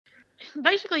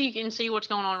basically you can see what's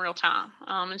going on in real time.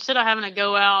 Instead of having to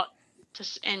go out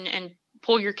and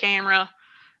pull your camera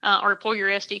or pull your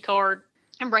SD card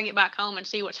and bring it back home and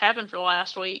see what's happened for the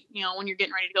last week. When you're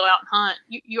getting ready to go out and hunt,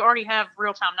 you already have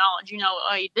real time knowledge.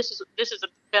 Hey, this is the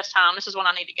best time. This is when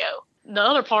I need to go. The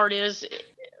other part is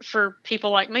for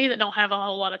people like me that don't have a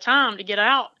whole lot of time to get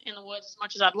out in the woods as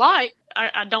much as I'd like.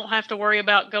 I don't have to worry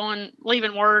about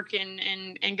leaving work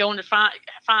and going to find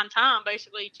time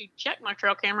basically to check my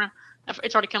trail camera.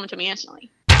 It's already coming to me instantly.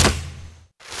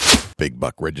 Big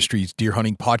Buck Registry's Deer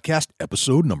Hunting Podcast,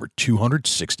 episode number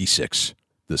 266.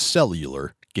 The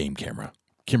Cellular Game Camera.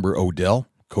 Kimber O'Dell,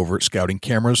 Covert Scouting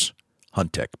Cameras,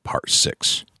 Hunt Tech Part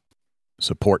 6.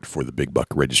 Support for the Big Buck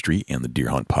Registry and the Deer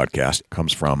Hunt Podcast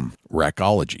comes from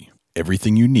Rackology.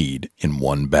 Everything you need in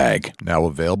one bag. Now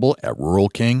available at Rural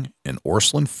King and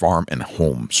Orslin Farm and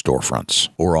Home storefronts.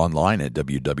 Or online at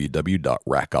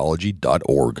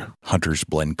www.rackology.org. Hunters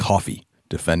Blend Coffee.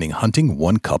 Defending hunting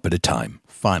one cup at a time.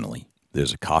 Finally,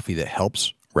 there's a coffee that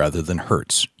helps rather than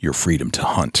hurts your freedom to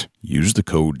hunt. Use the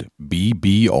code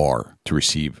BBR to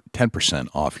receive 10%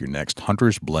 off your next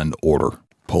Hunter's Blend order.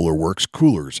 Polarworks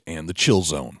Coolers and the Chill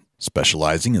Zone,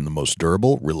 specializing in the most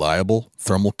durable, reliable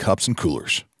thermal cups and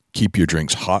coolers. Keep your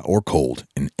drinks hot or cold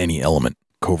in any element.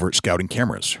 Covert Scouting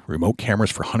Cameras, remote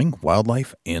cameras for hunting,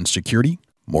 wildlife, and security.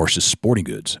 Morse's Sporting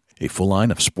Goods, a full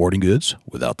line of sporting goods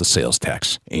without the sales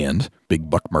tax. And Big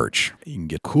Buck merch. You can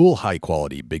get cool,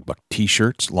 high-quality Big Buck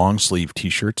t-shirts, long-sleeve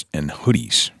t-shirts, and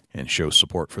hoodies. And show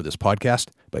support for this podcast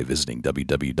by visiting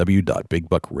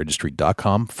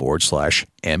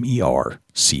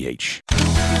www.bigbuckregistry.com/MERCH.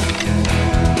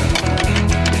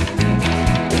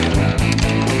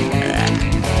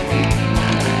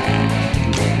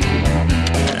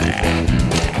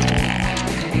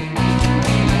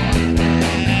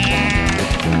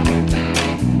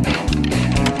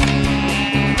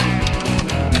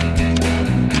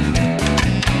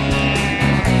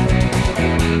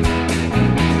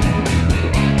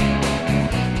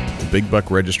 Big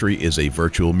Buck Registry is a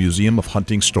virtual museum of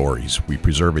hunting stories. We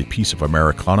preserve a piece of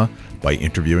Americana by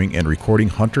interviewing and recording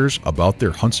hunters about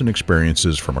their hunts and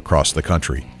experiences from across the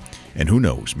country. And who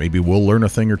knows, maybe we'll learn a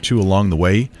thing or two along the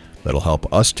way that'll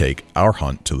help us take our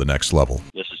hunt to the next level.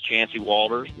 This is Chancey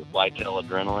Walters with Whitetail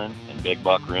Adrenaline and Big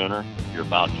Buck Ruiner. You're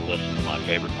about to listen to my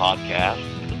favorite podcast,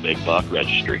 the Big Buck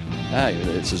Registry. Hi,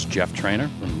 this is Jeff Trainer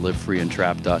from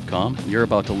LiveFreeAndTrap.com. You're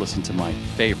about to listen to my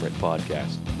favorite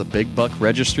podcast, the Big Buck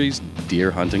Registry's Deer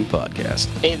Hunting Podcast.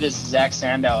 Hey, this is Zach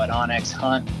Sandow at Onyx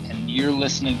Hunt, and you're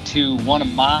listening to one of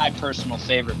my personal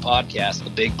favorite podcasts, the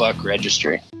Big Buck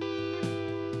Registry.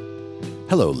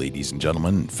 Hello, ladies and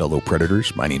gentlemen, and fellow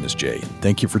predators. My name is Jay, and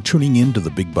thank you for tuning in to the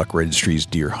Big Buck Registry's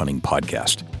Deer Hunting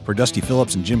Podcast. For Dusty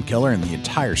Phillips and Jim Keller and the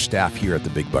entire staff here at the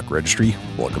Big Buck Registry,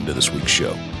 welcome to this week's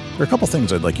show. There are a couple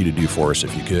things I'd like you to do for us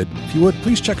if you could. If you would,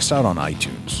 please check us out on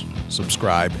iTunes,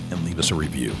 subscribe, and leave us a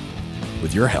review.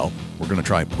 With your help, we're going to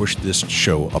try and push this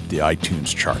show up the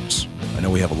iTunes charts. I know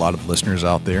we have a lot of listeners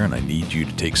out there, and I need you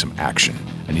to take some action.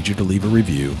 I need you to leave a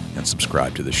review and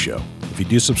subscribe to this show. If you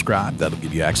do subscribe, that'll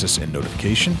give you access and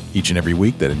notification each and every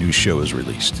week that a new show is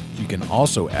released. You can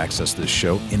also access this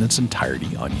show in its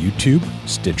entirety on YouTube,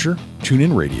 Stitcher,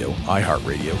 TuneIn Radio,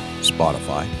 iHeartRadio,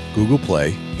 Spotify, Google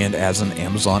Play, and as an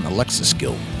Amazon Alexa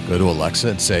skill. Go to Alexa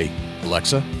and say,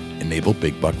 Alexa, enable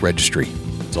Big Buck Registry.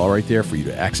 It's all right there for you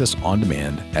to access on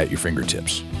demand at your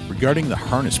fingertips. Regarding the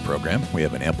harness program, we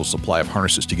have an ample supply of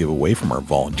harnesses to give away from our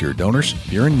volunteer donors.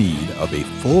 If you're in need of a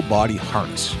full-body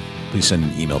harness, please send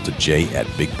an email to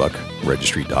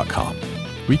jay@bigbuckregistry.com.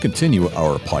 We continue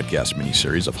our podcast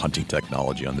mini-series of hunting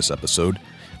technology on this episode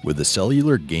with the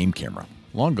Cellular Game Camera.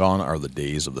 Long gone are the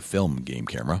days of the film game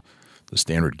camera. The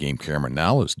standard game camera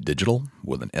now is digital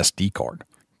with an SD card.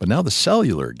 But now the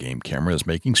Cellular Game Camera is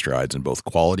making strides in both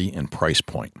quality and price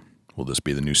point. Will this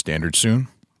be the new standard soon?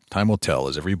 Time will tell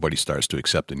as everybody starts to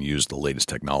accept and use the latest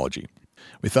technology.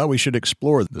 We thought we should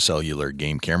explore the Cellular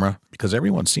Game Camera because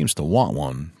everyone seems to want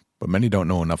one, but many don't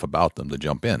know enough about them to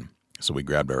jump in. So we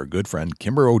grabbed our good friend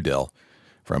Kimber O'Dell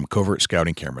from Covert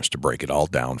Scouting Cameras to break it all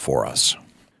down for us.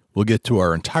 We'll get to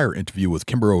our entire interview with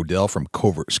Kimber O'Dell from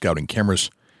Covert Scouting Cameras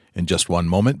in just one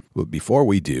moment, but before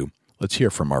we do, let's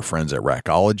hear from our friends at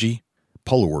Rackology,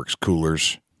 Polarworks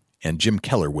Coolers, and Jim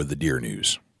Keller with the Deer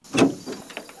News.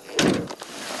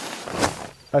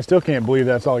 I still can't believe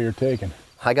that's all you're taking.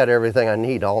 I got everything I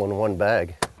need all in one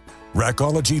bag.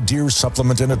 Rackology Deer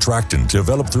Supplement and Attractant,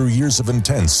 developed through years of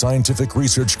intense scientific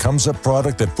research, comes a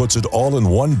product that puts it all in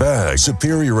one bag.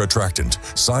 Superior attractant,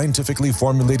 scientifically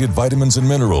formulated vitamins and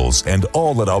minerals, and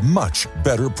all at a much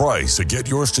better price. To get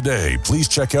yours today, please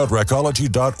check out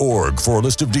rackology.org for a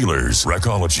list of dealers.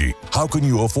 Rackology, how can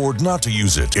you afford not to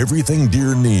use it? Everything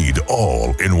deer need,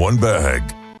 all in one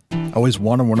bag. I always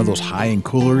wanted one of those high-end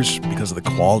coolers because of the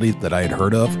quality that I had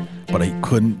heard of, but I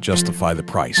couldn't justify the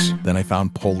price. Then I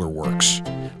found PolarWorks.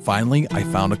 Finally, I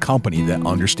found a company that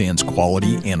understands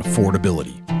quality and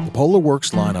affordability. The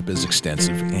PolarWorks lineup is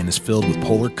extensive and is filled with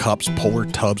Polar cups, Polar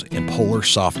tubs, and Polar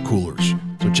soft coolers.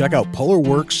 So check out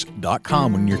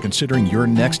PolarWorks.com when you're considering your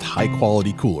next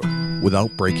high-quality cooler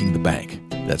without breaking the bank.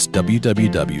 That's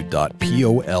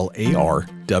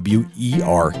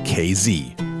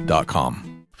www.PolarWorkz.com.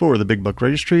 For the Big Buck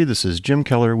Registry, this is Jim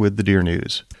Keller with the Deer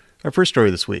News. Our first story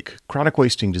this week, chronic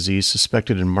wasting disease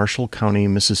suspected in Marshall County,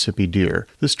 Mississippi deer.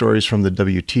 This story is from the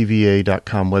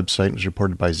WTVA.com website and was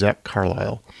reported by Zach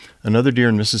Carlisle. Another deer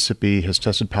in Mississippi has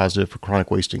tested positive for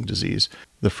chronic wasting disease.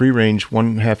 The free-range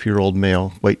 1.5-year-old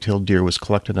male white-tailed deer was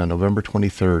collected on November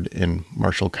 23rd in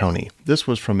Marshall County. This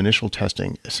was from initial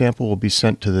testing. A sample will be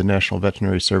sent to the National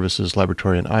Veterinary Services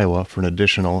Laboratory in Iowa for an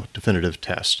additional definitive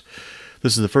test.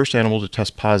 This is the first animal to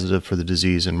test positive for the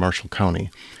disease in Marshall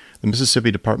County. The Mississippi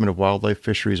Department of Wildlife,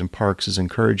 Fisheries, and Parks is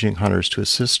encouraging hunters to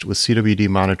assist with CWD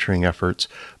monitoring efforts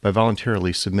by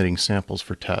voluntarily submitting samples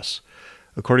for tests.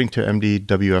 According to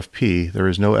MDWFP, there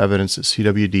is no evidence that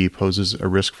CWD poses a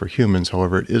risk for humans.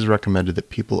 However, it is recommended that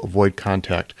people avoid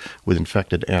contact with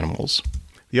infected animals.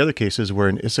 The other cases were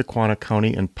in Issaquah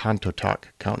County and Pontotoc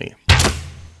County.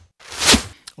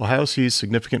 Ohio sees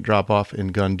significant drop-off in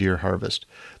gun deer harvest.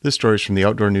 This story is from the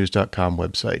OutdoorNews.com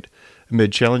website.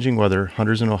 Amid challenging weather,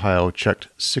 hunters in Ohio checked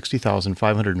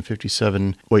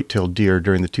 60,557 white-tailed deer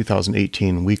during the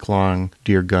 2018 week-long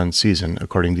deer gun season,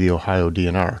 according to the Ohio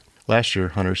DNR. Last year,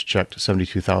 hunters checked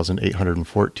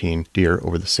 72,814 deer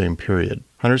over the same period.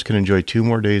 Hunters can enjoy 2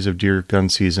 more days of deer gun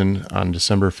season on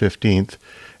December 15th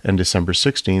and December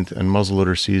 16th, and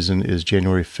muzzleloader season is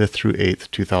January 5th through 8th,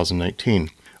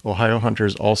 2019. Ohio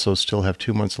hunters also still have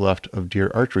 2 months left of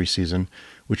deer archery season,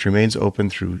 which remains open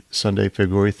through Sunday,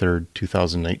 February 3rd,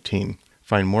 2019.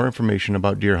 Find more information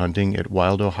about deer hunting at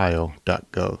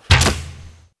wildohio.gov.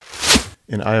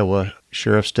 In Iowa,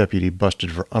 sheriff's deputy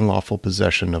busted for unlawful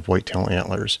possession of whitetail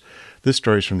antlers. This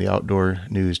story is from the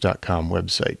OutdoorNews.com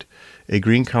website. A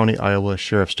Greene County, Iowa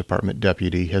Sheriff's Department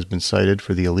deputy has been cited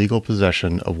for the illegal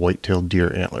possession of white-tailed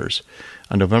deer antlers.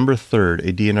 On November 3rd,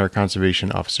 a DNR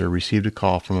conservation officer received a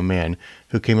call from a man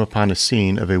who came upon a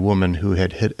scene of a woman who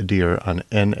had hit a deer on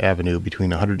N Avenue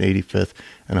between 185th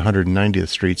and 190th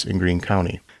Streets in Greene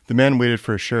County. The man waited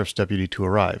for a sheriff's deputy to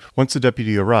arrive. Once the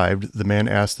deputy arrived, the man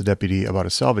asked the deputy about a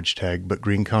salvage tag, but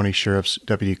Greene County Sheriff's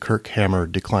Deputy Kirk Hammer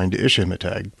declined to issue him a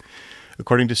tag.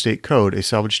 According to state code, a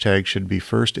salvage tag should be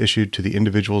first issued to the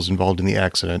individuals involved in the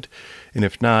accident, and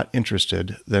if not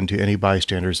interested, then to any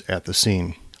bystanders at the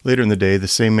scene. Later in the day, the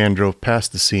same man drove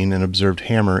past the scene and observed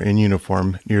Hammer in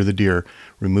uniform near the deer,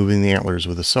 removing the antlers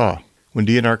with a saw. When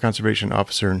DNR Conservation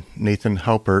Officer Nathan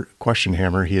Halpert questioned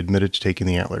Hammer, he admitted to taking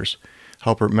the antlers.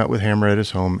 Halpert met with Hammer at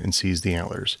his home and seized the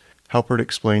antlers. Halpert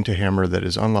explained to Hammer that it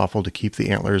is unlawful to keep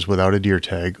the antlers without a deer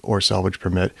tag or salvage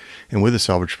permit, and with a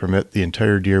salvage permit, the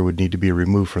entire deer would need to be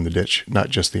removed from the ditch, not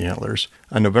just the antlers.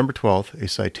 On November 12th, a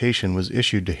citation was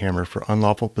issued to Hammer for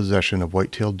unlawful possession of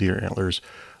white-tailed deer antlers,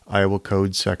 Iowa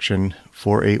Code Section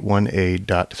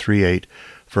 481A.38,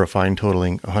 for a fine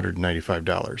totaling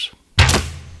 $195.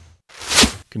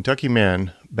 Kentucky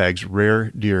man bags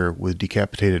rare deer with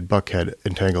decapitated buckhead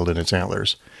entangled in its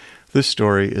antlers. This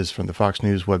story is from the Fox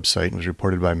News website and was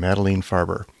reported by Madeline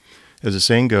Farber. As the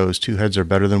saying goes, 2 heads are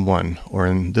better than 1, or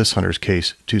in this hunter's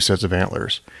case, 2 sets of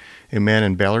antlers. A man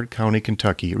in Ballard County,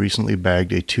 Kentucky, recently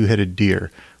bagged a 2-headed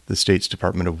deer, the state's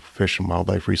Department of Fish and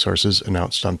Wildlife Resources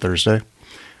announced on Thursday.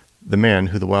 The man,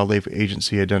 who the wildlife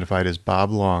agency identified as Bob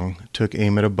Long, took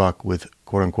aim at a buck with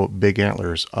quote-unquote big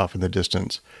antlers off in the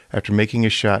distance. After making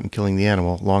his shot and killing the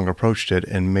animal, Long approached it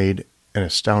and made an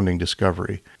astounding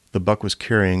discovery. The buck was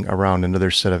carrying around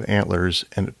another set of antlers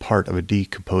and part of a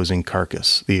decomposing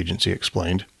carcass, the agency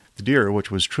explained. The deer, which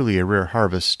was truly a rare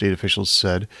harvest, state officials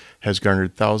said, has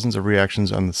garnered thousands of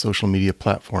reactions on the social media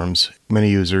platforms, many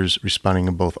users responding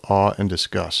in both awe and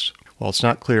disgust. While it's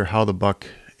not clear how the buck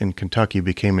in Kentucky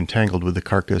became entangled with the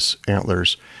carcass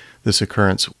antlers, this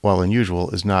occurrence, while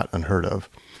unusual, is not unheard of.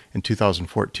 In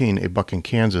 2014, a buck in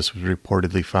Kansas was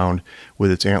reportedly found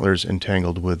with its antlers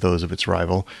entangled with those of its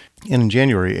rival. And in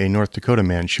January, a North Dakota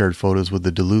man shared photos with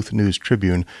the Duluth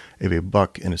News-Tribune of a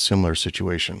buck in a similar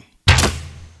situation.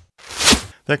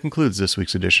 That concludes this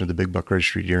week's edition of the Big Buck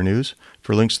Registry Deer News.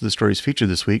 For links to the stories featured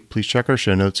this week, please check our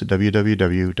show notes at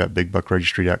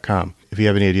www.bigbuckregistry.com. If you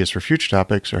have any ideas for future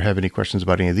topics or have any questions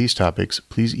about any of these topics,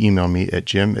 please email me at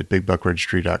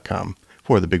jim@bigbuckregistry.com.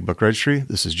 For the Big Buck Registry,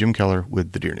 this is Jim Keller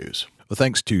with the Deer News. Well,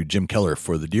 thanks to Jim Keller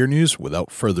for the Deer News.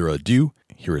 Without further ado,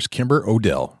 here is Kimber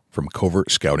O'Dell from Covert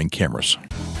Scouting Cameras.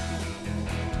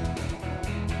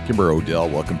 Kimber O'Dell,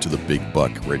 welcome to the Big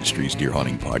Buck Registry's Deer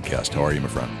Hunting Podcast. How are you, my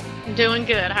friend? Doing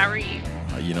good. How are you?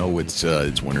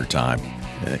 It's winter time.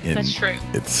 That's true.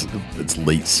 It's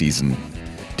late season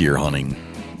deer hunting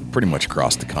pretty much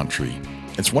across the country.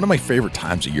 It's one of my favorite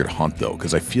times of year to hunt, though,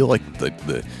 because I feel like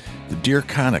the deer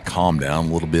kind of calm down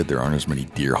a little bit. There aren't as many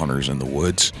deer hunters in the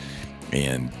woods,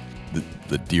 and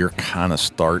the deer kind of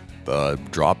start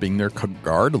dropping their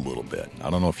guard a little bit. I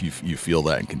don't know if you feel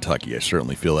that in Kentucky. I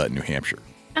certainly feel that in New Hampshire.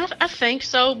 I think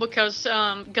so, because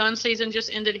gun season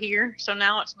just ended here, so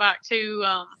now it's back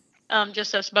to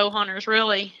just us bow hunters,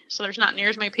 really. So there's not near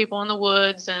as many people in the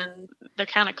woods, and the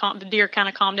deer kind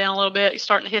of calm down a little bit. You're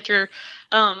starting to hit your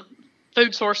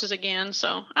food sources again.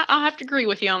 So I'll have to agree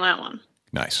with you on that one.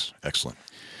 Nice, excellent.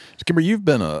 So, Kimber, you've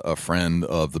been a friend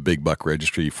of the Big Buck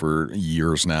Registry for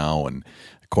years now, and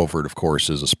Covert, of course,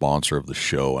 is a sponsor of the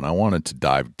show. And I wanted to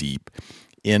dive deep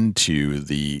into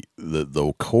the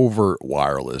covert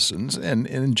wireless and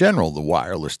in general the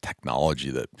wireless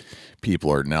technology that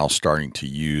people are now starting to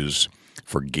use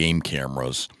for game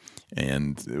cameras.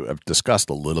 And I've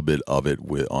discussed a little bit of it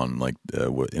on an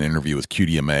interview with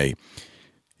QDMA,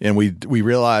 and we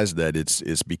realized that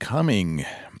it's becoming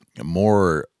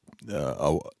more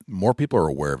people are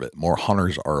aware of it. More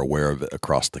hunters are aware of it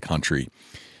across the country.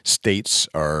 States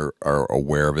are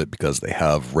aware of it because they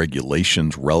have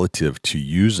regulations relative to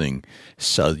using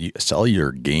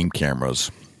cellular game cameras.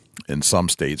 In some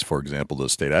states, for example, the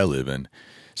state I live in,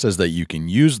 says that you can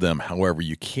use them. However,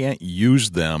 you can't use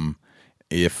them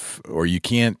you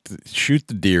can't shoot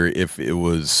the deer if it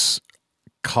was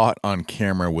caught on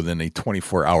camera within a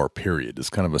 24-hour period. It's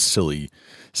kind of a silly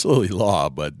law,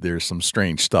 but there's some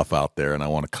strange stuff out there, and I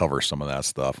want to cover some of that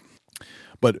stuff.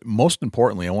 But most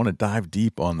importantly, I want to dive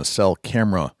deep on the cell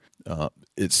camera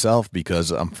itself, because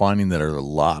I'm finding that there are a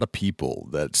lot of people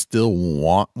that still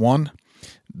want one,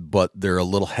 but they're a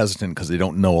little hesitant because they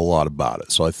don't know a lot about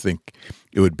it. So I think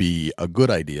it would be a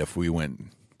good idea if we went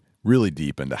really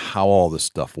deep into how all this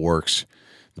stuff works,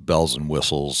 the bells and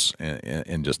whistles,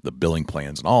 and just the billing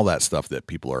plans and all that stuff that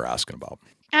people are asking about.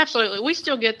 Absolutely. We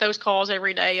still get those calls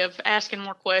every day of asking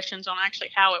more questions on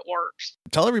actually how it works.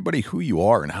 Tell everybody who you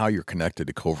are and how you're connected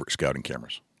to Covert Scouting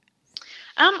Cameras.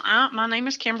 My name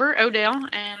is Kimber O'Dell,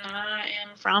 and I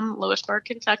am from Lewisburg,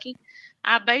 Kentucky.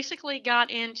 I basically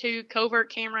got into Covert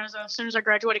cameras as soon as I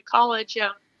graduated college.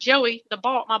 Joey,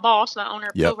 my boss, the owner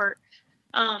of Covert,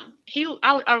 I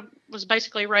was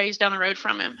basically raised down the road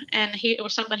from him, and it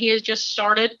was something he had just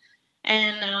started.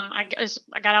 And I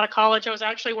got out of college. I was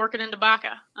actually working in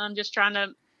tobacco. I'm just trying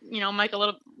to, make a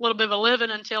little bit of a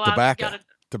living until I got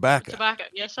tobacco.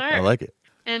 Yes, sir. I like it.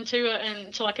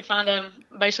 Until I could find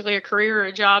basically a career or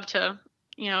a job to,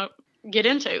 get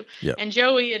into. Yep. And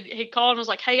Joey, he called and was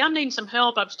like, "Hey, I'm needing some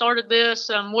help. I've started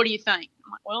this. What do you think?"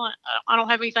 I'm like, "Well, I don't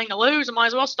have anything to lose. I might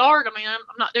as well start. I mean, I'm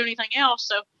not doing anything else."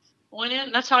 So went in.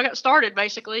 And that's how I got started,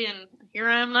 basically. And here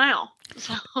I am now.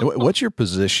 So. What's your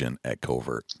position at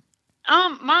Covert?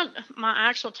 My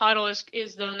actual title is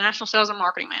the National Sales and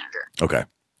Marketing Manager. Okay.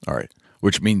 All right.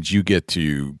 Which means you get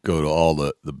to go to all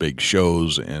the big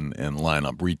shows and line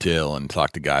up retail and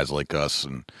talk to guys like us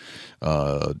and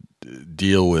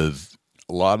deal with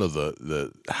a lot of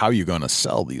the how you're going to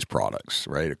sell these products,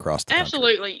 right, across the country.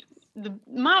 Absolutely.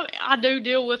 I do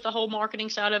deal with the whole marketing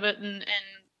side of it and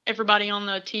everybody on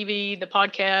the TV, the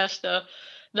podcast,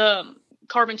 the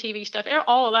carbon TV stuff,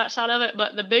 all of that side of it.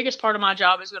 But the biggest part of my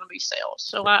job is going to be sales.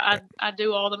 So I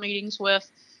do all the meetings with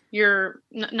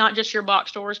not just your box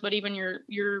stores, but even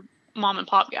your mom and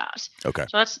pop guys. Okay.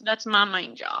 So that's my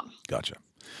main job. Gotcha.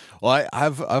 Well,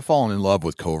 I've fallen in love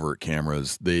with Covert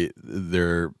cameras. I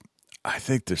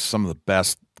think they're some of the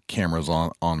best cameras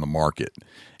on the market.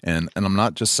 And I'm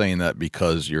not just saying that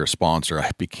because you're a sponsor.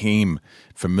 I became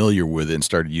familiar with it and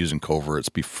started using Coverts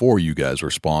before you guys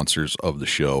were sponsors of the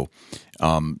show.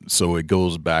 So it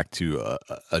goes back to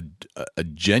a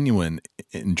genuine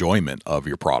enjoyment of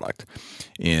your product,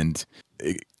 and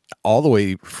all the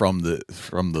way from the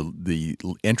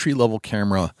entry level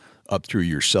camera up through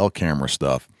your cell camera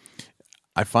stuff.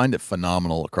 I find it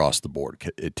phenomenal across the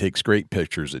board. It takes great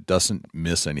pictures. It doesn't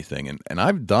miss anything. And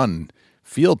I've done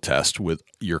field tests with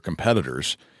your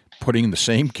competitors, putting the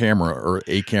same camera or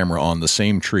a camera on the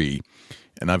same tree,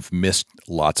 and I've missed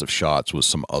lots of shots with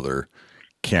some other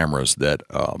cameras that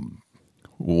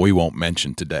we won't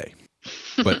mention today,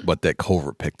 but that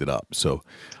Covert picked it up. So,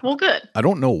 well, good. I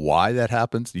don't know why that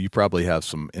happens. You probably have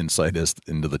some insight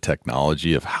into the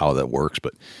technology of how that works,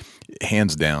 but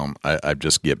hands down, I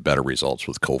just get better results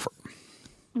with Covert.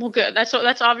 Well, good. That's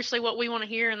obviously what we want to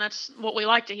hear, and that's what we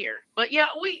like to hear. But yeah,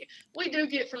 we do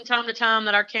get from time to time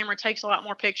that our camera takes a lot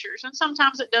more pictures, and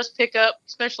sometimes it does pick up,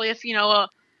 especially if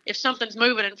if something's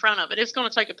moving in front of it, it's going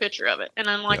to take a picture of it. And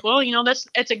I'm like, well,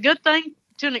 it's a good thing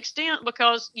to an extent,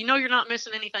 because you're not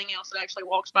missing anything else that actually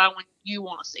walks by when you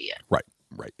want to see it.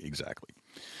 Right, exactly.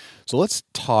 So let's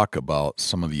talk about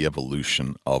some of the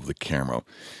evolution of the camera.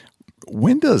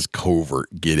 When does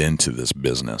Covert get into this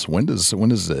business? When does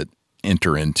it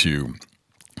enter into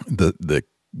the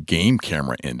game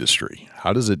camera industry?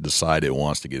 How does it decide it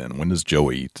wants to get in? When does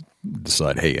Joey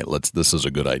decide, hey, this is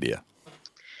a good idea?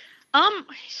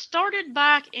 He started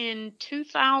back in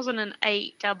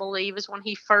 2008, I believe, is when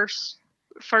he first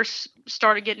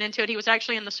started getting into it. He was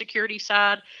actually in the security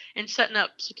side and setting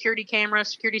up security cameras,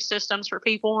 security systems for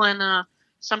people, and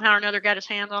somehow or another got his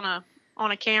hands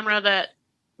on a camera that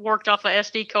worked off a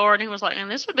SD card, and he was like, man,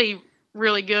 this would be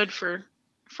really good for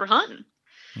hunting.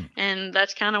 And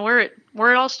that's kind of where it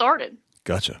all started.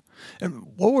 Gotcha. And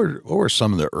what were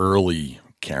some of the early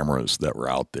cameras that were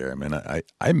out there? I mean,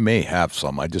 I may have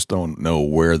some. I just don't know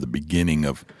where the beginning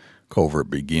of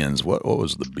Covert begins. What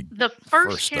was the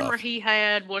first camera he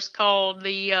had was called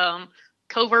the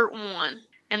Covert 1,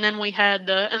 and then we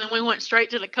went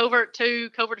straight to the Covert 2,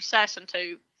 Covert Assassin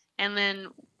 2, and then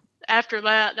after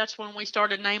that, that's when we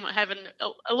started having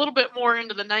a little bit more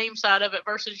into the name side of it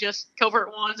versus just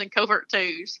Covert 1s and Covert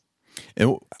 2s.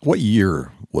 And what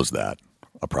year was that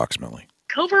approximately?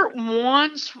 Covert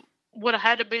 1s would have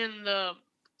had to been the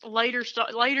later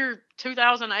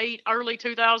 2008, early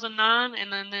 2009,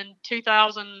 and then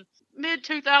 2000, mid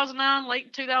 2009,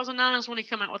 late 2009 is when he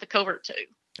came out with the Covert 2.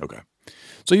 Okay.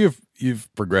 So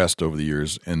you've progressed over the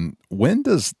years, and when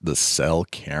does the cell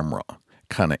camera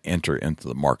kind of enter into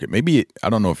the market? Maybe, I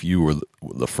don't know if you were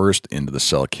the first into the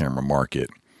cell camera market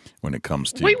when it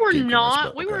comes to. We were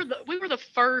not. We were the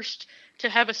first to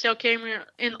have a cell camera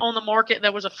on the market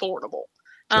that was affordable.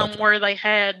 Where they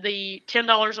had the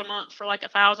 $10 a month for like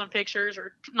 1,000 pictures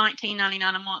or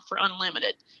 $19.99 a month for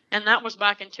unlimited, and that was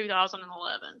back in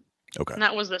 2011. Okay, and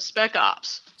that was the Spec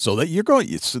Ops. So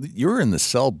you're in the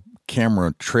cell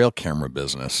camera trail camera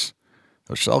business,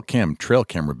 or cell cam trail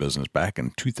camera business back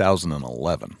in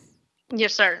 2011.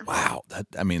 Yes, sir. Wow,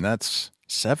 that's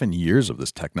 7 years of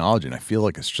this technology, and I feel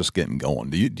like it's just getting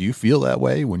going. Do you feel that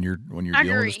way when you're dealing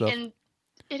with this stuff? And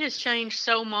it has changed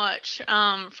so much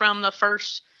from the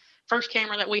first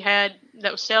camera that we had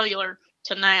that was cellular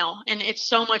to now, and it's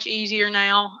so much easier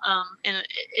now, and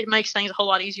it makes things a whole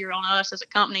lot easier on us as a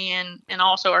company and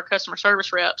also our customer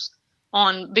service reps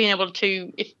on being able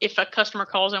to, if a customer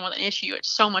calls in with an issue, it's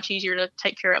so much easier to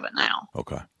take care of it now.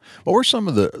 Okay. What were some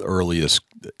of the earliest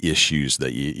issues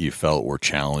that you felt were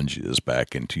challenges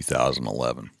back in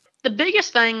 2011? The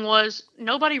biggest thing was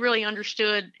nobody really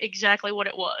understood exactly what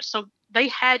it was. So they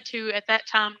had to, at that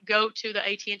time, go to the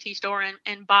AT&T store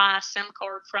and buy a SIM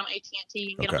card from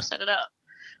AT&T and get them to set it up.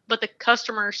 But the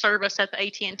customer service at the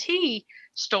AT&T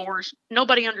stores,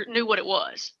 nobody knew what it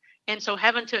was. And so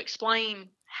having to explain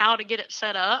how to get it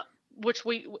set up, which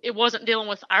it wasn't dealing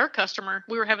with our customer,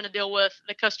 we were having to deal with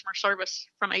the customer service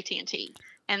from AT&T.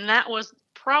 And that was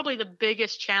probably the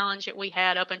biggest challenge that we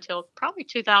had up until probably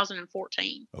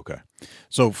 2014. Okay.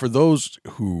 So for those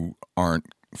who aren't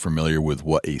familiar with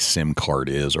what a SIM card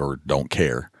is or don't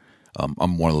care,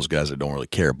 I'm one of those guys that don't really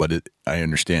care, but I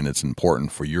understand it's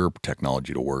important for your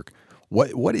technology to work.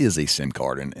 What is a SIM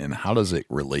card, and how does it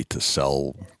relate to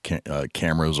cell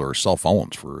cameras or cell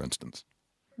phones, for instance?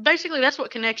 Basically, that's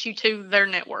what connects you to their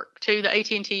network, to the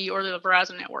AT&T or the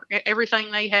Verizon network.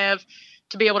 Everything they have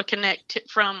to be able to connect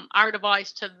from our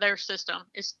device to their system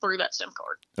is through that SIM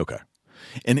card. Okay.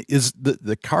 And is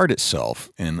the card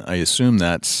itself, and I assume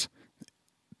that's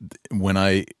when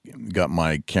I got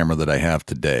my camera that I have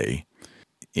today,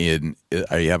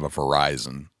 I have a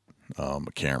Verizon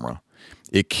camera.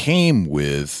 It came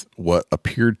with what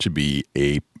appeared to be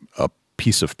a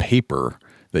piece of paper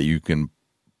that you can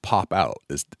pop out.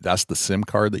 That's the SIM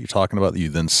card that you're talking about that you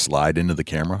then slide into the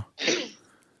camera?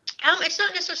 It's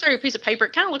not necessarily a piece of paper.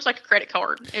 It kind of looks like a credit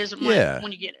card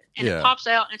when you get it. And it pops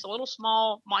out, and it's a little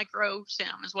small micro SIM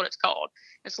is what it's called.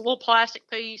 It's a little plastic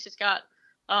piece. It's got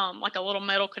like a little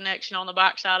metal connection on the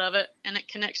back side of it, and it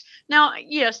connects. Now,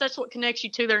 yes, that's what connects you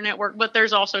to their network, but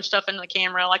there's also stuff in the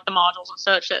camera, like the modules and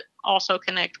such, that also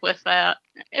connect with that.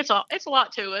 It's a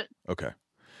lot to it. Okay.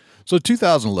 So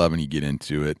 2011, you get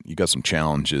into it. You got some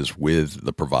challenges with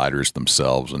the providers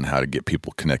themselves and how to get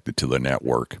people connected to the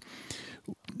network.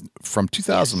 From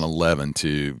 2011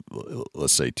 to,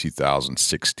 let's say,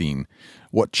 2016,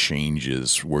 what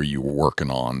changes were you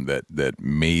working on that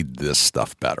made this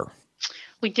stuff better?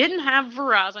 We didn't have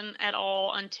Verizon at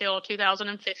all until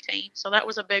 2015, so that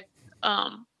was a big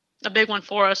one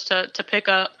for us to pick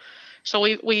up. So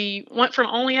we went from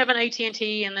only having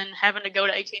AT&T and then having to go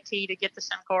to AT&T to get the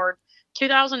SIM card.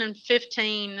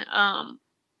 2015,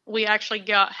 we actually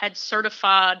had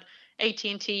certified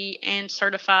AT&T and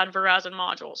certified Verizon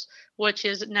modules, which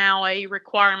is now a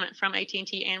requirement from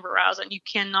AT&T and Verizon. You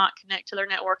cannot connect to their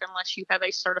network unless you have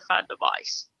a certified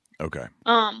device. Okay.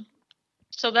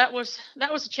 So that was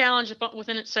a challenge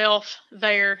within itself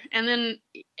there. And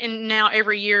now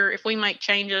every year, if we make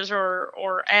changes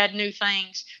or add new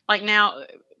things, like now,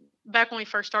 back when we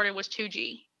first started was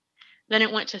 2G, then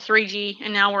it went to 3G,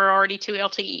 and now we're already to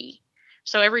LTE.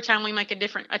 So every time we make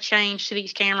a change to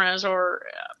these cameras or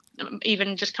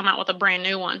even just come out with a brand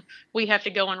new one, we have to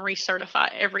go and recertify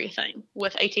everything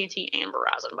with AT&T and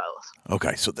Verizon both.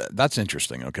 Okay, so that's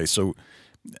interesting. Okay, so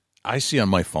I see on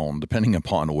my phone, depending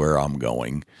upon where I'm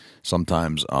going,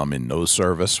 sometimes I'm in no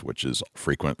service, which is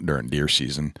frequent during deer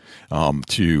season,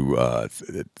 to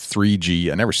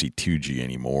 3G. I never see 2G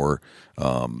anymore.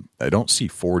 I don't see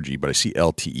 4G, but I see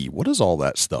LTE. What does all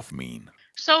that stuff mean?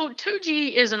 So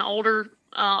 2G is an older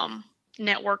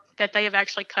network that they have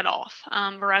actually cut off.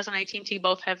 Verizon and AT&T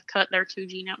both have cut their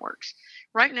 2G networks.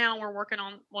 Right now, we're working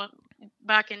on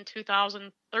back in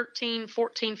 2013,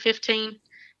 14, 15,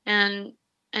 and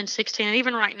 16, and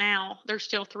even right now, there's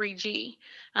still 3G.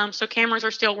 So cameras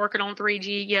are still working on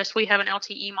 3G. Yes, we have an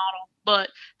LTE model, but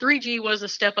 3G was a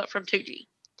step up from 2G.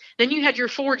 Then you had your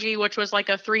 4G, which was like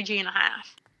a 3G and a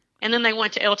half. And then they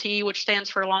went to LTE, which stands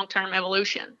for long-term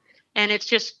evolution. And it's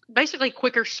just basically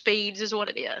quicker speeds is what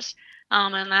it is.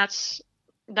 And that's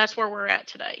where we're at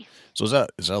today. So is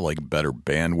that like better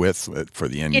bandwidth for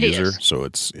the end user? Is. So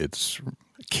it's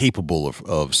capable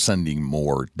of sending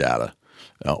more data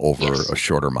over a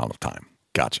shorter amount of time.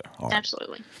 Gotcha. All right.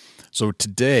 Absolutely. So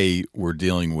today we're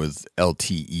dealing with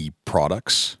LTE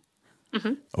products.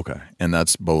 Mm-hmm. Okay, and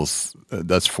that's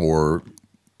for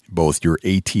both your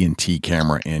AT&T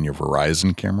camera and your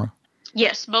Verizon camera.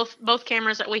 Yes, both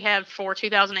cameras that we have for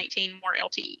 2018 were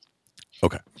LTE.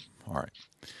 Okay, all right.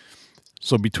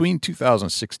 So between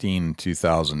 2016 and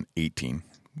 2018,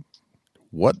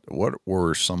 what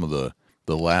were some of the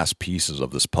last pieces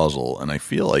of this puzzle? And I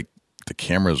feel like the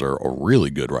cameras are really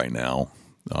good right now.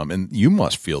 And you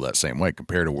must feel that same way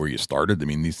compared to where you started. I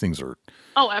mean, these things are...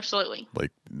 Oh, absolutely.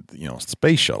 Like,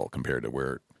 space shuttle compared to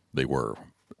where they were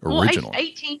originally. Well,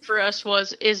 18 for us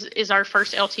is our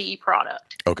first LTE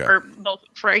product. Okay. For both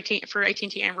for AT&T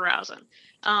and Verizon,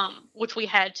 which we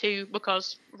had to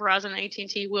because Verizon and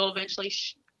AT&T will eventually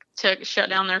shut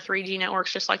down their 3G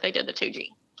networks just like they did the 2G.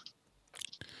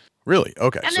 Really?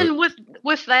 Okay. And then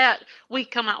with that, we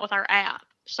come out with our app.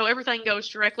 So everything goes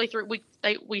directly through.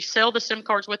 We sell the SIM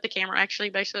cards with the camera.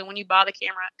 Actually, basically, when you buy the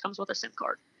camera, it comes with a SIM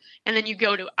card. And then you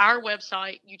go to our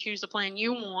website, you choose the plan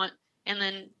you want, and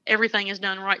then everything is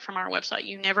done right from our website.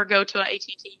 You never go to an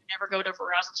AT&T, you never go to a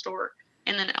Verizon store,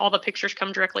 and then all the pictures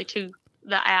come directly to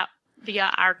the app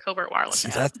via our Covert Wireless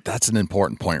app. That's an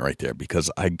important point right there because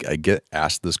I get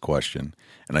asked this question,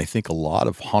 and I think a lot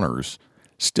of hunters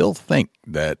still think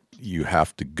that you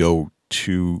have to go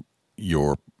to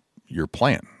your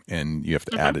plan and you have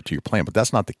to add it to your plan, but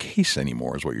that's not the case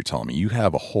anymore is what you're telling me. You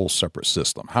have a whole separate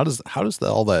system. How does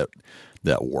all that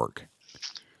work?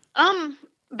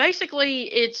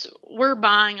 Basically we're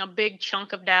buying a big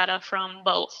chunk of data from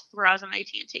both Verizon and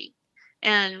AT&T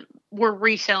and we're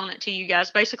reselling it to you guys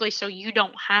basically so you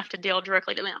don't have to deal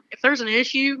directly to them. If there's an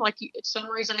issue, like for some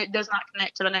reason it does not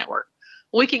connect to the network,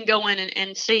 we can go in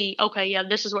and see, okay, yeah,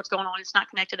 this is what's going on. It's not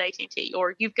connected to AT&T,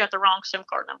 or you've got the wrong SIM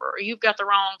card number, or you've got the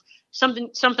wrong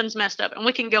something's messed up, and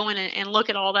we can go in and look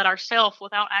at all that ourselves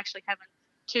without actually having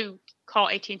to call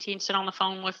AT&T and sit on the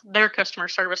phone with their customer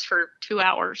service for 2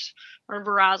 hours or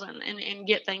Verizon and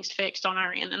get things fixed on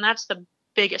our end, and that's the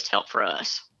biggest help for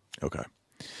us. Okay,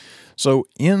 so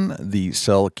in the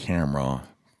cell camera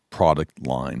product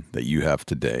line that you have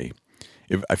today,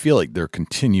 I feel like they're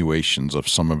continuations of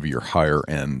some of your higher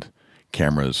end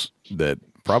cameras that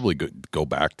probably go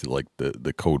back to like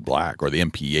the Code Black or the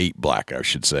MP8 Black, I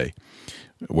should say,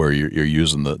 where you're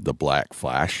using the black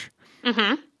flash.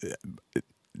 Mm-hmm.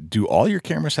 Do all your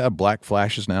cameras have black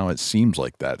flashes now? It seems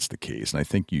like that's the case, and I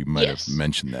think you might have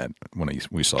mentioned that when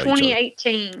we saw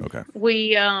 2018. Each other. Okay,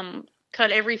 we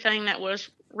cut everything that was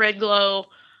red glow.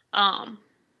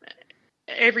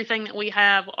 everything that we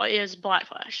have is black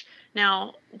flash.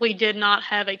 Now, we did not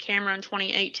have a camera in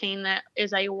 2018 that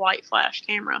is a white flash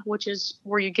camera, which is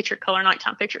where you get your color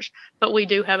nighttime pictures. But we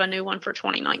do have a new one for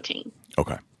 2019.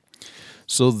 Okay.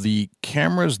 So the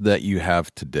cameras that you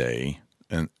have today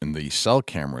and the cell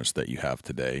cameras that you have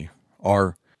today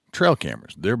are trail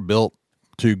cameras. They're built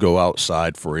to go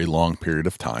outside for a long period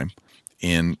of time.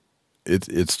 And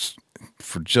it's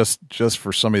for just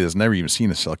for somebody that's never even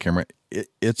seen a cell camera,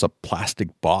 it's a plastic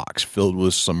box filled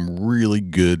with some really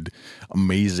good,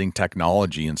 amazing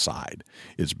technology inside.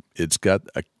 It's got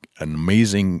an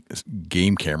amazing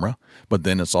game camera, but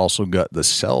then it's also got the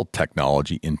cell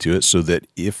technology into it, so that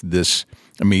if this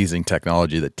amazing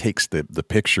technology that takes the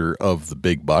picture of the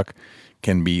big buck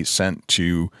can be sent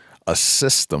to a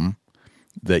system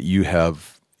that you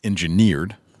have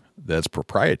engineered that's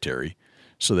proprietary,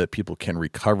 so that people can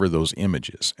recover those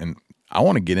images. And I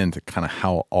want to get into kind of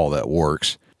how all that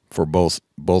works for both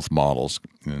models.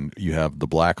 And you have the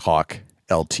Blackhawk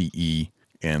LTE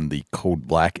and the Code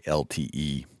Black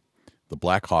LTE. The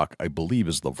Blackhawk, I believe,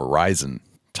 is the Verizon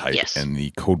type, yes, and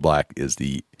the Code Black is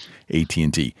the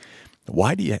AT&T.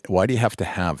 Why do you have to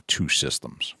have two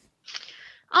systems?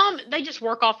 They just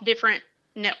work off different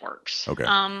networks. Okay.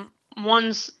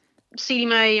 One's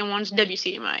CDMA and one's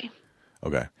WCDMA.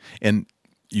 Okay. And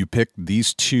you picked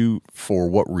these two for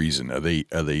what reason? Are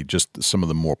they just some of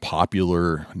the more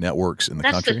popular networks in the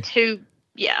country?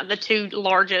 That's the two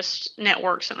largest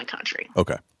networks in the country.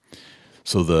 Okay.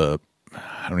 So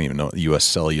I don't even know, US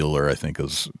Cellular, I think,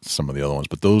 is some of the other ones,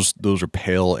 but those are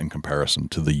pale in comparison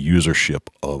to the usership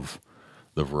of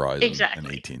the Verizon and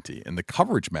AT&T. And the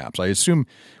coverage maps, I assume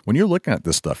when you're looking at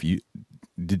this stuff,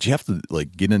 did you have to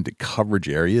like get into coverage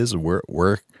areas where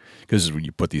because when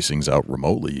you put these things out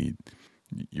remotely,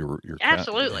 you're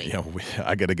absolutely.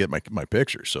 I got to get my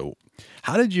picture. So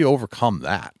how did you overcome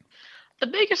that? The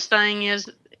biggest thing is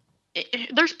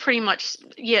there's pretty much,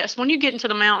 yes, when you get into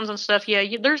the mountains and stuff,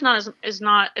 there's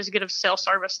not as good of cell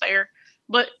service there.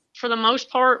 But for the most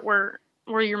part, where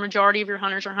your majority of your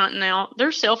hunters are hunting now,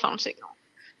 there's cell phone signal.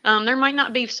 There might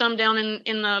not be some down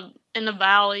in the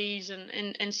valleys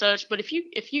and such, but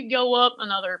if you go up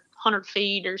another 100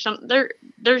 feet or something,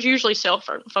 there's usually cell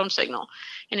phone signal.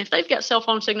 And if they've got cell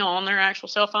phone signal on their actual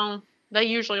cell phone, they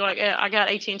usually I got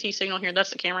AT&T signal here. That's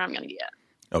the camera I'm going to get.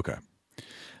 Okay.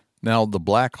 Now the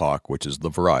Blackhawk, which is the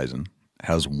Verizon,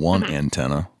 has one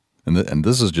antenna, and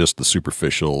this is just the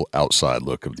superficial outside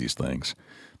look of these things.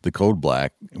 The Code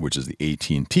Black, which is the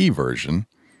AT&T version,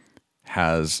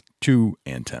 has two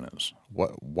antennas.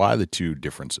 Why the two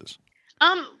differences?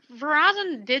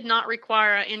 Verizon did not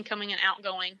require an incoming and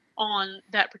outgoing on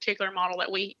that particular model that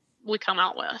we come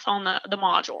out with on the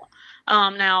module.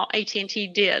 Now AT&T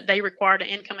did. They required an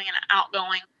incoming and an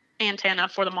outgoing antenna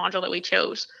for the module that we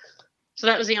chose. So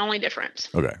that was the only difference.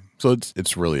 Okay. So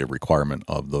it's really a requirement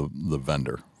of the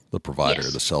vendor, the provider,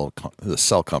 yes, the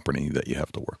cell company that you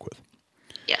have to work with.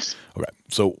 Yes. Okay.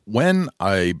 So when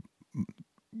I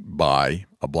buy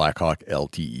a Blackhawk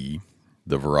LTE,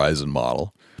 the Verizon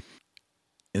model,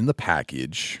 in the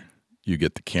package, you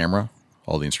get the camera,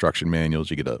 all the instruction manuals,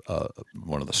 you get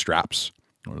one of the straps,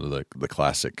 one of the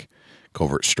classic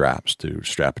covert straps to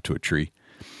strap it to a tree.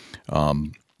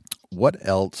 What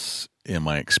else am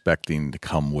I expecting to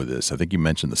come with this? I think you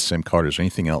mentioned the SIM card. Is there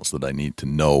anything else that I need to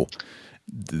know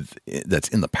that's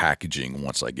in the packaging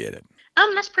once I get it?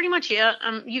 That's pretty much it.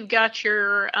 You've got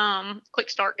your quick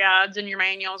start guides and your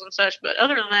manuals and such, but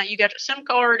other than that, you got your SIM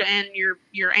card and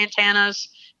your antennas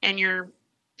and your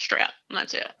strap, and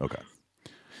that's it. Okay.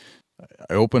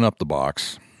 I open up the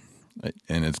box,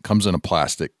 and it comes in a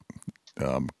plastic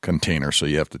container, so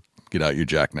you have to get out your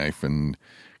jackknife and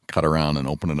cut around and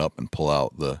open it up and pull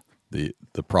out the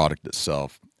product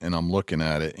itself. And I'm looking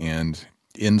at it, and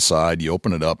inside, you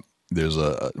open it up, there's one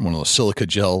of those silica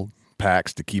gel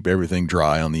packs to keep everything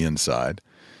dry on the inside.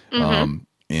 And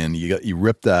you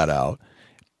rip that out.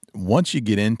 Once you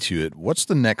get into it, what's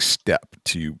the next step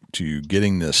to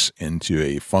getting this into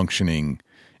a functioning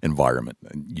environment?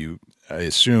 I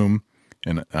assume,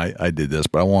 and I did this,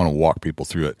 but I want to walk people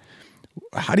through it.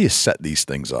 How do you set these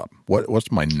things up?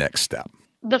 What's my next step?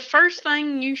 The first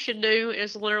thing you should do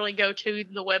is literally go to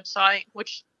the website,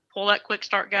 which pull that quick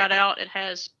start guide out. It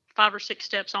has 5 or 6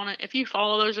 steps on it. If you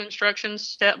follow those instructions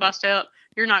step by step,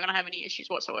 you're not going to have any issues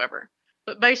whatsoever.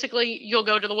 But basically, you'll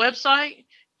go to the website,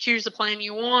 choose the plan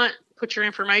you want, put your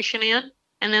information in,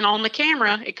 and then on the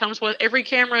camera, it comes with every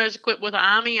camera is equipped with an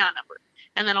IEMI number.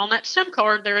 And then on that SIM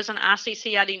card, there is an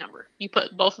ICCID number. You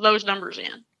put both of those numbers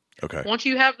in. Okay. Once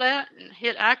you have that and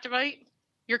hit activate,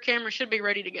 your camera should be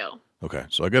ready to go. Okay.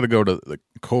 So I got to go to the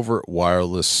Covert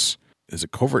Wireless is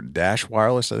it Covert Dash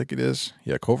Wireless? I think it is.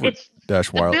 Yeah, Covert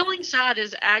Dash Wireless. The billing side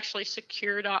is actually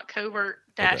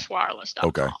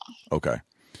secure.covert-wireless.com. Okay.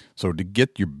 So to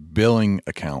get your billing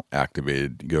account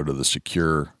activated, you go to the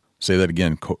secure. Say that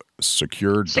again.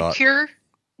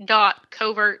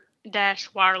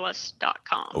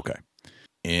 Secure.covert-wireless.com. Okay.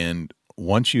 And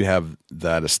once you have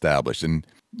that established, and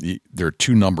there are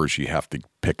two numbers you have to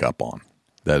pick up on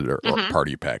that are part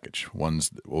of your package.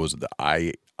 One's, what was it, the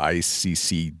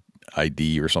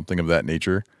ICCID or something of that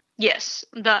nature? Yes.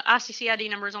 The ICCID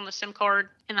number is on the SIM card,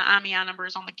 and the IEMI number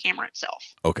is on the camera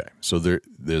itself. Okay. So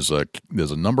there's a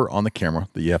number on the camera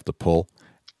that you have to pull,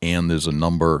 and there's a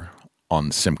number on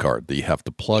the SIM card that you have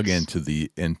to plug into the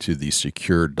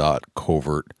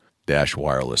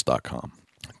secure.covert-wireless.com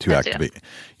to That's activate.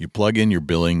 You plug in your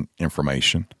billing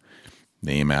information,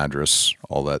 name, address,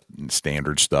 all that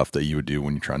standard stuff that you would do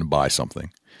when you're trying to buy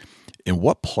something. And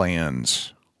what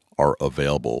plans are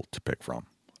available to pick from?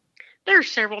 There are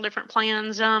several different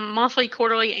plans, monthly,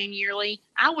 quarterly, and yearly.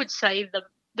 I would say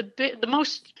the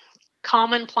most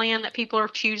common plan that people are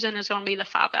choosing is going to be the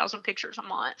 5,000 pictures a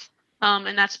month,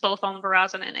 and that's both on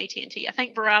Verizon and AT&T. I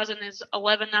think Verizon is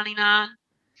 $11.99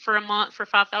 for a month for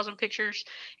 5,000 pictures,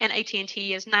 and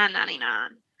AT&T is $9.99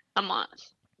 a month.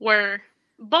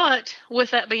 But with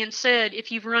that being said,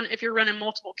 if you're running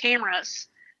multiple cameras,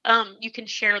 you can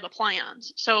share the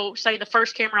plans. So say the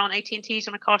first camera on AT&T is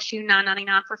going to cost you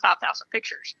 $9.99 for 5,000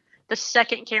 pictures. The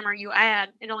second camera you add,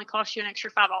 it only costs you an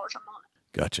extra $5 a month.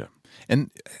 Gotcha.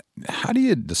 And how do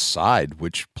you decide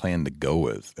which plan to go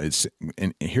with?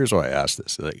 And here's why I asked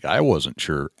this. Like, I wasn't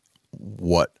sure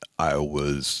what I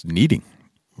was needing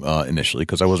initially,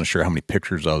 because I wasn't sure how many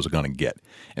pictures I was going to get.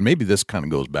 And maybe this kind of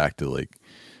goes back to like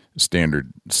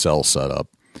standard cell setup.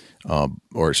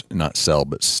 Or not cell,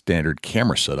 but standard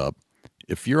camera setup.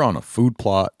 If you're on a food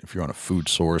plot, if you're on a food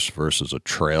source versus a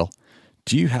trail,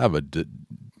 do you have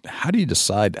how do you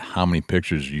decide how many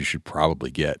pictures you should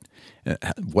probably get? And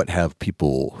what have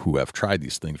people who have tried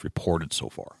these things reported so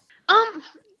far?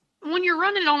 When you're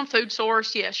running on a food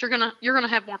source, yes, you're gonna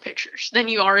have more pictures than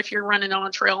you are if you're running on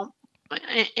a trail,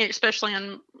 especially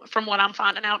from what I'm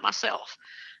finding out myself.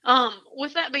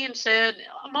 With that being said,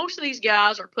 most of these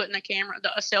guys are putting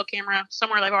a cell camera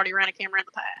somewhere they've already ran a camera in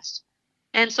the past.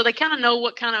 And so they kind of know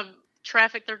what kind of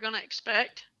traffic they're going to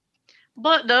expect.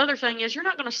 But the other thing is, you're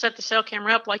not going to set the cell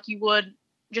camera up like you would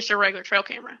just a regular trail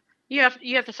camera. You have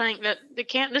to think that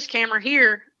this camera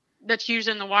here that's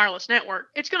using the wireless network,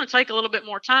 it's going to take a little bit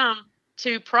more time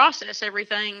to process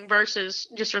everything versus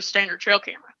just a standard trail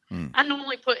camera. I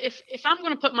normally if I'm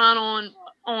going to put mine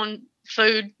on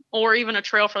food or even a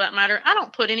trail for that matter, I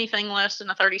don't put anything less than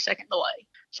a 30-second delay.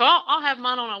 So I'll have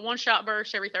mine on a one-shot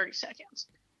burst every 30 seconds.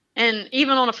 And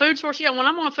even on a food source, when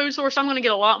I'm on a food source, I'm going to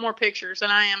get a lot more pictures than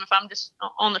I am if I'm just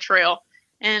on the trail.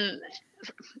 And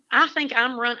I think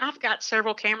I've got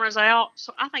several cameras out,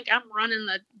 so I think I'm running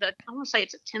I want to say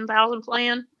it's a 10,000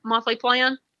 monthly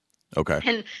plan. Okay.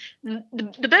 And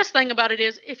the best thing about it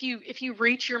is if you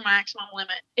reach your maximum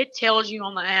limit, it tells you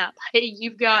on the app, hey,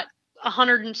 you've got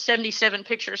 177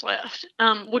 pictures left.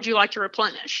 Would you like to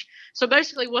replenish? So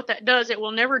basically what that does, it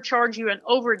will never charge you an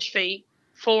overage fee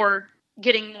for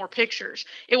getting more pictures.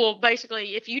 It will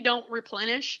basically, if you don't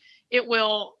replenish, it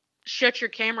will shut your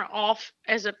camera off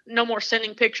as no more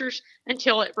sending pictures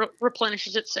until it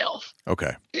replenishes itself.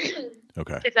 Okay.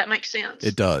 Okay. If that makes sense.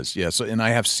 It does. Yeah. So, and I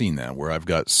have seen that where I've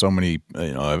got so many,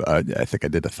 I think I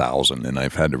did 1,000 and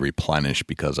I've had to replenish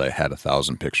because I had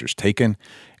 1,000 pictures taken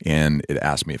and it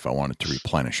asked me if I wanted to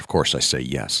replenish. Of course I say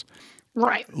yes.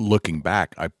 Right. Looking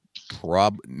back,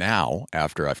 now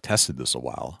after I've tested this a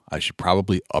while, I should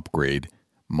probably upgrade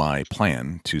my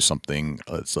plan to something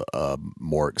that's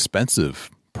more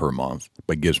expensive per month,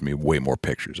 but gives me way more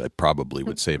pictures. I probably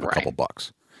would save a couple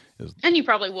bucks. And you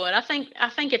probably would. I think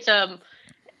it's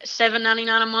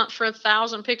 $7.99 a month for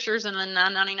 1,000 pictures, and then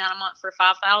 $9.99 a month for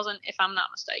 5,000. If I'm not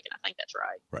mistaken, I think that's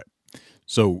right. Right.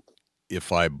 So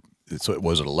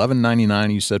was it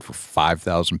 $11.99 you said for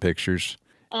 5,000 pictures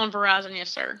on Verizon?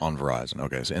 Yes, sir. On Verizon.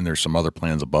 Okay. So, and there's some other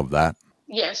plans above that.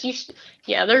 Yes.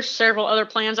 There's several other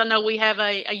plans. I know we have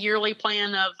a yearly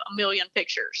plan of 1 million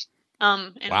pictures.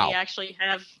 And wow. We actually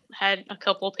have had a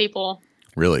couple of people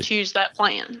really choose that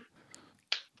plan.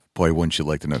 Boy, wouldn't you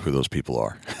like to know who those people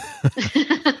are?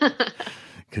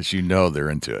 Because they're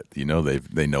into it.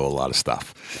 They know a lot of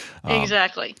stuff.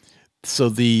 Exactly. So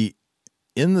the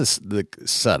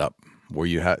setup where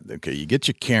you get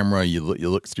your camera, you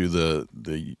look through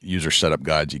the user setup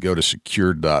guides, you go to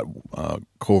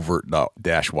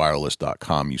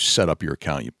secure.covert-wireless.com, you set up your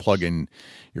account, you plug in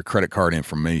your credit card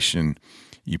information,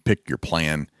 you pick your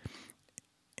plan.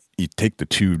 you take the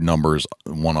two numbers,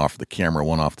 one off the camera,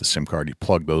 one off the SIM card, you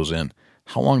plug those in.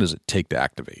 How long does it take to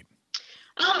activate?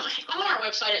 On our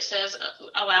website, it says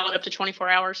allow it up to 24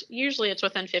 hours. Usually it's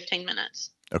within 15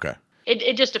 minutes. Okay.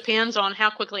 It just depends on how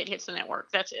quickly it hits the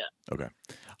network. That's it. Okay.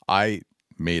 I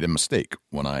made a mistake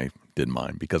when I did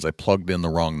mine because I plugged in the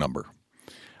wrong number.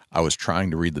 I was trying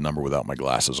to read the number without my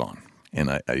glasses on, and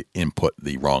I input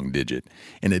the wrong digit,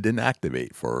 and it didn't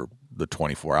activate for the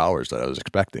 24 hours that I was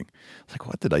expecting. It's like,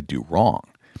 what did I do wrong?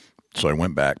 So I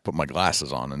went back, put my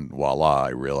glasses on, and voila, I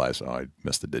realized, I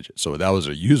missed a digit. So that was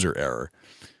a user error.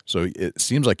 So it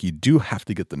seems like you do have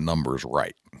to get the numbers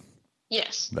right.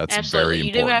 Yes, that's absolutely. very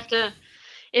important. You do have to.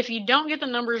 If you don't get the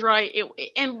numbers right,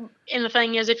 and the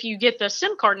thing is, if you get the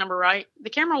SIM card number right, the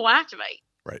camera will activate.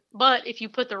 Right. But if you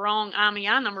put the wrong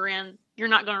IEMI number in, you're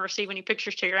not going to receive any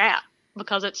pictures to your app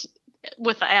because it's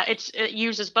with the app. It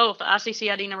uses both the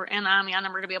ICCID number and the IEMI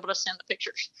number to be able to send the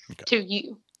pictures to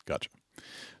you. Gotcha.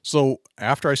 So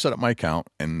after I set up my account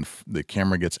and the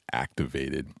camera gets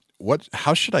activated,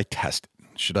 how should I test it?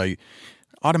 Should I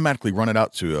automatically run it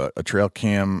out to a trail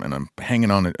cam and I'm hanging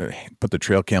on it, put the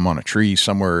trail cam on a tree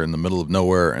somewhere in the middle of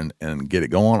nowhere and get it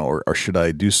going? Or should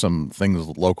I do some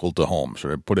things local to home?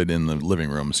 Should I put it in the living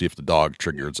room and see if the dog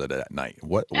triggers it at night?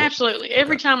 Absolutely.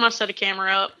 Every time I set a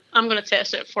camera up, I'm going to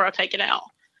test it before I take it out.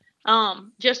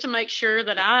 Just to make sure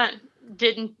that I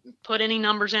didn't put any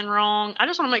numbers in wrong. I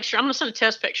just want to make sure. I'm going to send a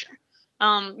test picture.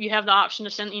 You have the option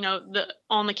to send,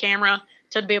 on the camera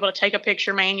to be able to take a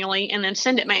picture manually and then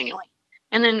send it manually.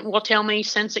 And then will tell me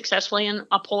send successfully, and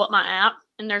I'll pull up my app,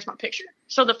 and there's my picture.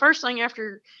 So the first thing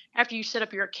after you set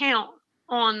up your account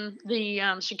on the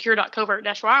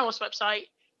secure.covert-wireless website,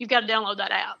 you've got to download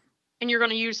that app. And you're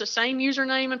going to use the same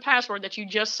username and password that you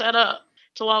just set up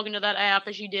to log into that app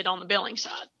as you did on the billing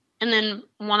side. And then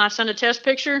when I send a test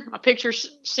picture, my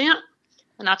picture's sent,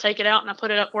 and I take it out and I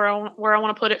put it up where I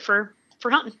want to put it for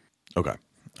hunting. Okay.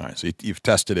 All right, so you've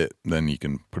tested it, then you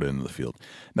can put it into the field.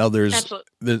 Now there's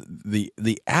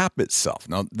the app itself.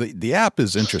 Now the app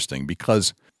is interesting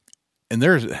because, and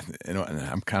there's, and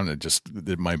I'm kind of just,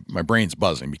 my brain's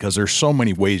buzzing because there's so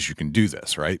many ways you can do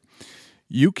this, right?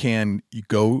 You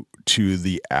go to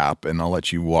the app, and I'll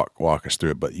let you walk us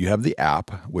through it. But you have the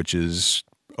app, which is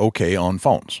okay on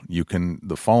phones. You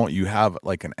have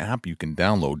like an app you can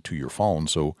download to your phone,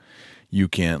 so you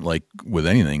can, like with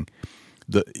anything,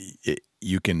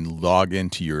 you can log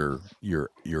into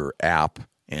your app,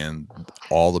 and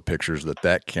all the pictures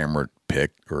that camera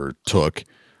picked or took,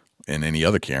 and any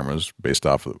other cameras based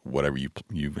off of whatever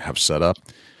you have set up,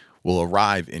 will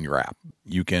arrive in your app.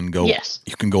 You can go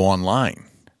You can go online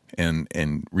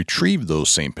and retrieve those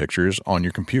same pictures on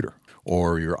your computer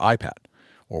or your iPad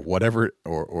or whatever,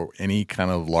 or any kind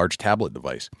of large tablet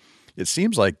device. It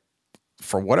seems like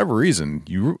for whatever reason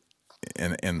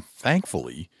and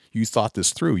thankfully you thought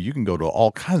this through. You can go to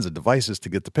all kinds of devices to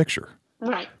get the picture.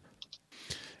 Right.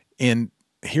 And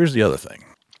here's the other thing,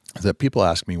 is that people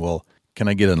ask me, well, can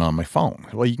I get it on my phone?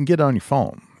 Well, you can get it on your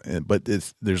phone, but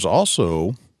there's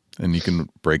also, and you can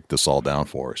break this all down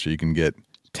for us. So you can get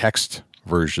text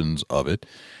versions of it,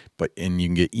 and you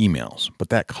can get emails, but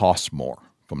that costs more,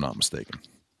 if I'm not mistaken.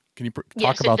 Can you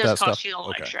talk about that stuff? Yes, it does cost you a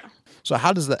little extra. So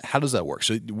how does that work?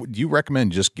 So do you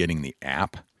recommend just getting the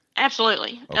app?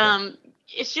 Absolutely. Okay.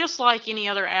 It's just like any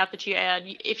other app that you add.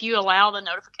 If you allow the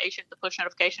push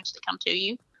notifications to come to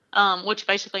you, which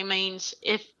basically means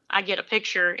if I get a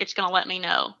picture, it's going to let me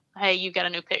know, hey, you got a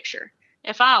new picture.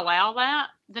 If I allow that,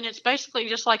 then it's basically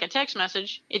just like a text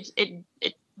message. It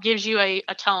gives you a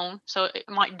tone. So it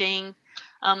might ding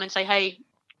and say, hey,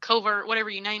 Covert, whatever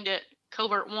you named it,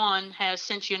 Covert 1 has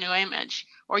sent you a new image,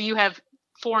 or you have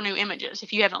 4 new images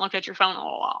if you haven't looked at your phone in a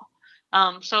little while.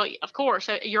 So of course,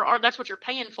 that's what you're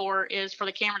paying for, is for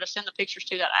the camera to send the pictures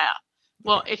to that app.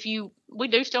 Well, we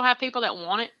do still have people that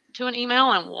want it to an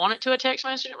email and want it to a text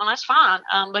message. Well, that's fine.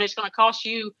 But it's going to cost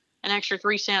you an extra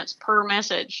 3 cents per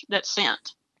message that's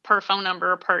sent, per phone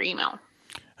number or per email.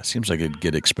 It seems like it'd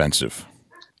get expensive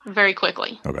very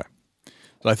quickly. Okay.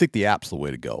 So I think the app's the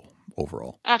way to go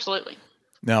overall. Absolutely.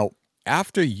 Now,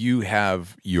 after you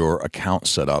have your account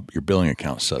set up, your billing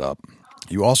account set up,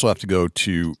 you also have to go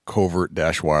to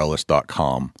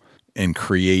covert-wireless.com and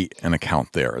create an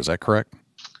account there. Is that correct?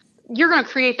 You're going to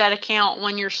create that account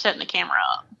when you're setting the camera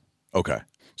up. Okay.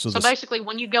 So basically,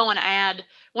 when you go and add,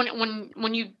 when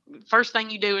you first thing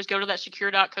you do is go to that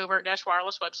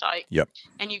secure.covert-wireless website. Yep.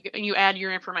 And you add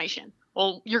your information.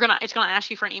 Well, it's going to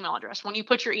ask you for an email address. When you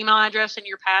put your email address and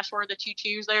your password that you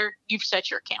choose there, you've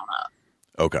set your account up.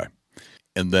 Okay.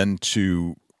 And then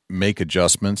to make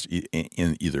adjustments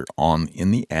in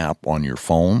the app on your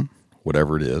phone,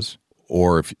 whatever it is,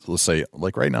 or if, let's say,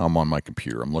 like right now I'm on my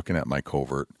computer, I'm looking at my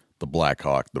Covert, the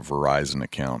Blackhawk, the Verizon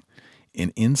account,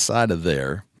 and inside of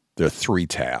there are 3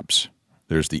 tabs.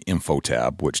 There's the info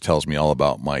tab, which tells me all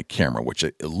about my camera, which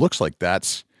it looks like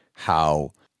that's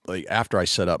how, like after I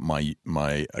set up my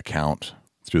account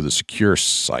through the secure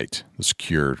site, the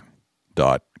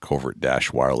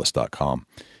secure.covert-wireless.com,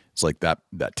 it's like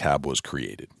that tab was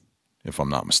created, if I'm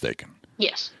not mistaken.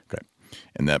 Yes. Okay.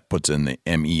 And that puts in the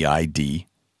MEID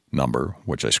number,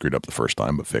 which I screwed up the first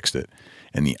time but fixed it,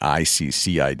 and the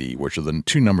ICCID, which are the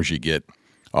 2 numbers you get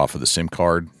off of the SIM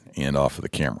card and off of the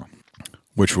camera,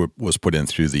 which was put in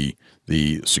through the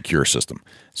secure system.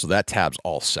 So that tab's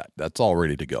all set. That's all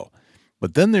ready to go.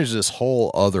 But then there's this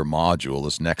whole other module.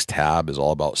 This next tab is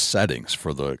all about settings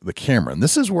for the camera. And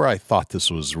this is where I thought this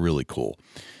was really cool,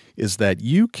 is that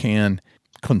you can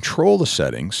control the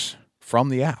settings from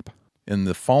the app. In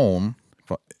the phone,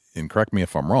 and correct me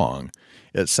if I'm wrong,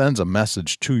 it sends a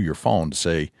message to your phone to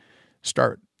say,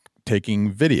 start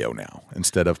taking video now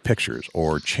instead of pictures,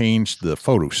 or change the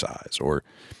photo size, or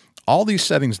all these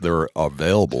settings that are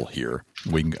available here.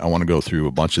 I want to go through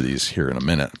a bunch of these here in a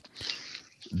minute.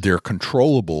 They're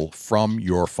controllable from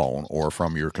your phone or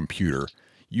from your computer.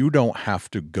 You don't have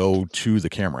to go to the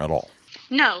camera at all.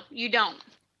 No, you don't.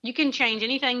 You can change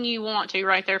anything you want to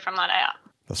right there from that app.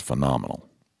 That's phenomenal.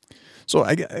 So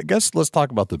I guess let's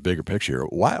talk about the bigger picture.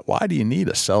 Why do you need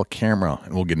a cell camera?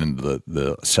 And we'll get into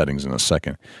the settings in a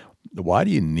second. Why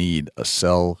do you need a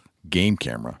cell game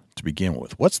camera to begin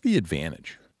with? What's the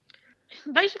advantage?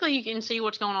 Basically, you can see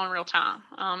what's going on in real time.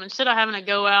 Instead of having to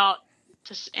go out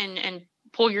and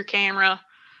pull your camera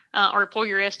or pull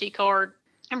your SD card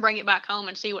and bring it back home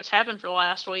and see what's happened for the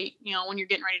last week, when you're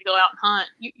getting ready to go out and hunt,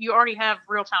 you already have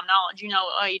real-time knowledge.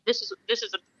 Hey, this is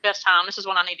the best time. This is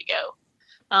when I need to go.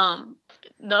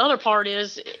 The other part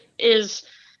is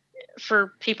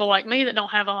for people like me that don't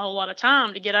have a whole lot of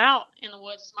time to get out in the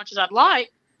woods as much as I'd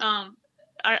like.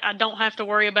 I don't have to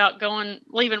worry about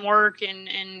leaving work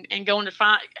and going to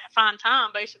find time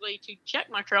basically to check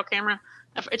my trail camera.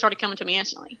 It's already coming to me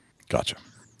instantly. Gotcha.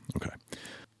 Okay.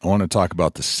 I want to talk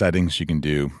about the settings you can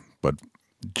do, but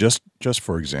just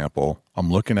for example,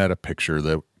 I'm looking at a picture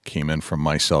that came in from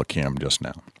my cell cam just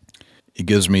now. It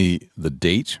gives me the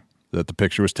date that the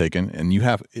picture was taken, and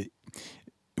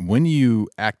when you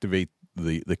activate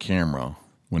the camera,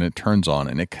 when it turns on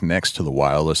and it connects to the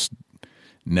wireless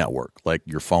network like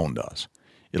your phone does,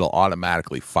 it'll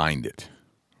automatically find it,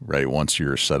 right? Once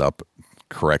you're set up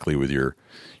correctly with your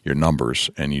numbers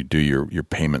and you do your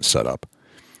payment setup,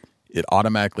 it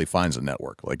automatically finds the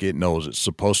network. Like it knows it's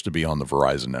supposed to be on the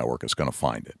Verizon network. It's going to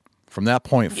find it. From that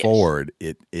point forward,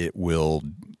 it will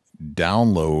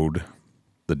download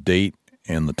the date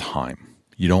and the time.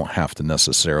 You don't have to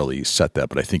necessarily set that,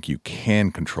 but I think you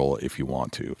can control it if you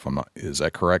want to. Is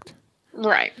that correct?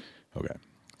 Right. Okay.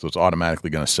 So it's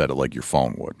automatically going to set it like your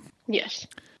phone would. Yes.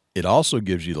 It also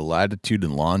gives you the latitude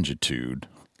and longitude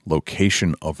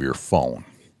location of your phone,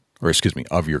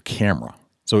 of your camera.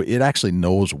 So it actually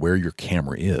knows where your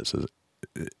camera is.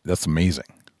 That's amazing.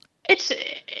 It's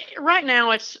right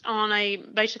now it's on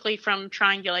basically from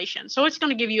triangulation. So it's going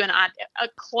to give you a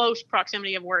close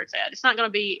proximity of where it's at. It's not going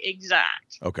to be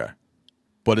exact. Okay.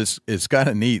 But it's kind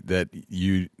of neat that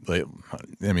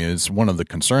it's one of the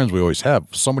concerns we always have.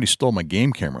 Somebody stole my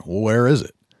game camera. Well, where is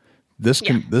it? This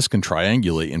can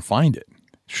triangulate and find it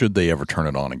should they ever turn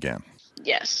it on again.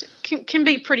 Yes. Can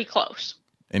be pretty close.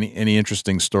 Any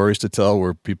interesting stories to tell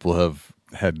where people have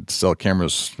had cell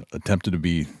cameras attempted to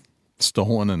be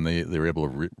stolen and they were able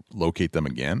to locate them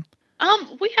again?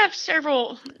 We have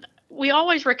several. We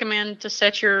always recommend to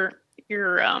set your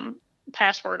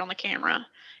password on the camera,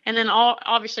 and then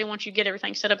obviously once you get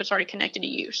everything set up, it's already connected to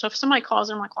you. So if somebody calls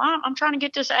and I'm like, well, I'm trying to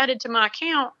get this added to my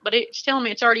account, but it's telling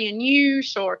me it's already in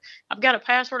use, or I've got a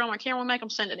password on my camera, we make them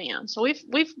send it in. So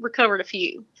we've recovered a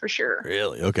few for sure.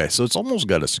 Really? Okay, so it's almost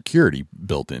got a security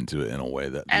built into it in a way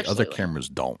that the Absolutely. other cameras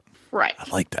don't. Right. I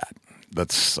like that.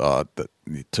 That's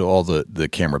to all the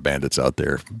camera bandits out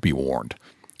there, be warned.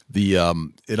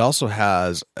 It also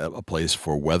has a place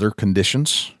for weather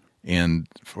conditions, and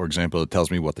for example, it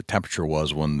tells me what the temperature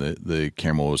was when the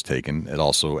camera was taken. It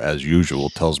also, as usual,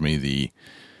 tells me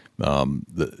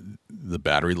the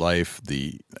battery life,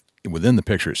 within the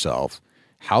picture itself,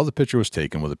 how the picture was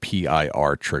taken with a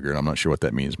PIR trigger. And I'm not sure what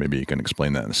that means. Maybe you can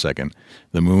explain that in a second.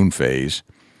 The moon phase,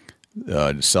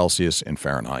 Celsius and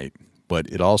Fahrenheit. But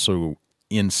it also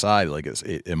inside,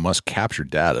 it must capture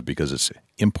data because it's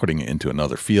inputting it into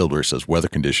another field where it says weather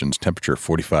conditions, temperature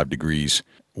 45 degrees,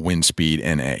 wind speed,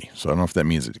 NA. So I don't know if that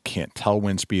means it can't tell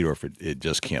wind speed or if it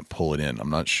just can't pull it in.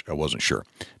 I wasn't sure.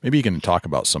 Maybe you can talk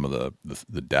about some of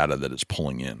the data that it's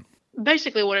pulling in.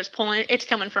 Basically what it's pulling, it's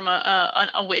coming from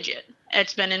a widget.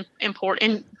 It's been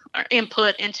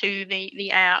input into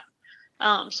the app.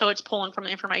 So it's pulling from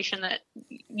the information that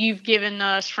you've given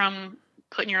us from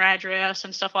putting your address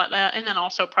and stuff like that. And then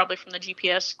also probably from the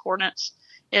GPS coordinates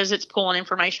is it's pulling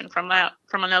information from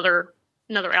another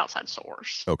outside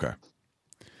source. Okay.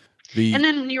 And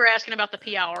then you were asking about the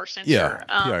PIR sensor. Yeah,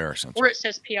 PIR sensor. Where it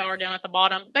says PIR down at the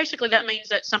bottom. Basically that means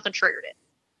that something triggered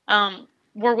it.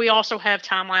 Where we also have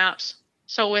time lapse.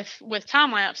 So with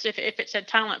time lapse, if it said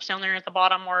time lapse down there at the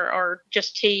bottom or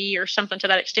just T or something to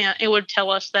that extent, it would tell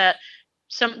us that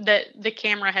that the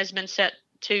camera has been set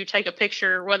to take a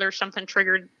picture whether something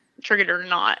triggered it or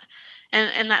not.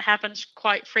 And that happens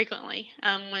quite frequently.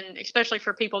 Especially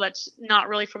for people that's not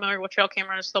really familiar with trail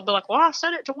cameras, they'll be like, well, I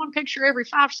set it to one picture every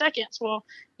 5 seconds. Well,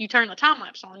 you turn the time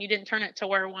lapse on. You didn't turn it to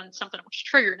where when something was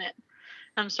triggering it.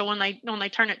 So when they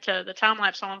turn it to the time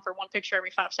lapse on for one picture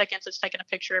every 5 seconds, it's taking a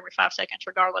picture every 5 seconds,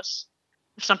 regardless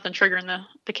of something triggering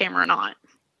the camera or not.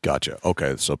 Gotcha.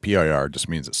 Okay, so PIR just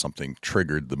means that something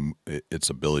triggered its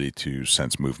ability to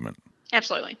sense movement.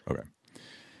 Absolutely. Okay.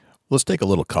 Let's take a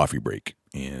little coffee break,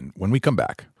 and when we come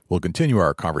back, we'll continue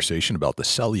our conversation about the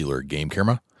cellular game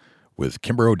camera with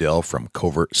Kimber O'Dell from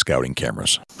Covert Scouting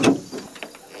Cameras.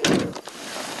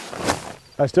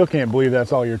 I still can't believe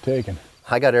that's all you're taking.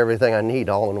 I got everything I need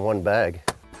all in one bag.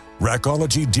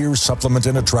 Rackology Deer Supplement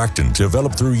and Attractant,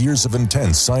 developed through years of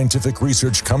intense scientific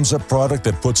research, comes a product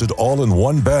that puts it all in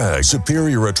one bag.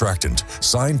 Superior attractant,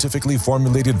 scientifically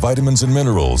formulated vitamins and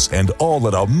minerals, and all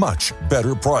at a much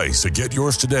better price. To get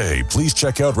yours today, please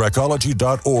check out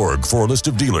rackology.org for a list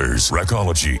of dealers.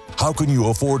 Rackology, how can you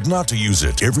afford not to use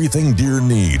it? Everything deer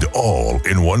need, all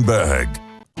in one bag.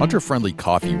 Hunter-friendly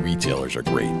coffee retailers are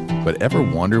great, but ever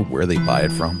wonder where they buy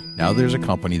it from? Now there's a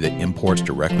company that imports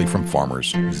directly from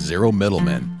farmers, zero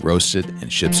middlemen, roasts it,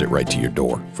 and ships it right to your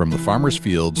door. From the farmer's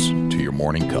fields to your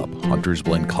morning cup, Hunter's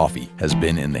Blend Coffee has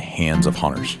been in the hands of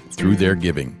hunters. Through their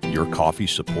giving, your coffee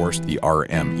supports the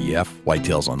RMEF,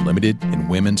 Whitetails Unlimited, and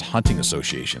Women's Hunting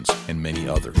Associations, and many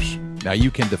others. Now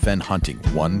you can defend hunting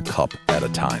one cup at a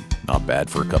time. Not bad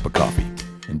for a cup of coffee.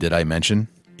 And did I mention,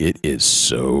 it is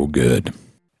so good.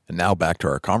 And now back to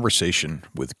our conversation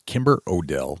with Kimber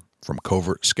O'Dell from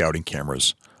Covert Scouting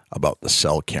Cameras about the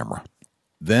cell camera.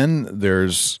 Then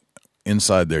there's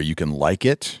inside there, you can like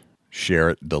it,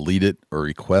 share it, delete it, or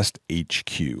request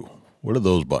HQ. What do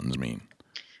those buttons mean?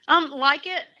 Like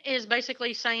it is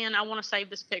basically saying I want to save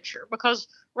this picture, because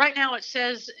right now it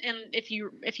says, and if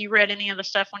you read any of the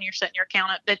stuff when you're setting your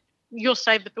account up, that we'll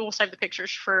save the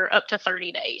pictures for up to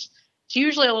 30 days. It's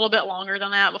usually a little bit longer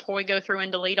than that before we go through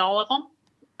and delete all of them.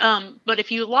 But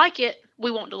if you like it, we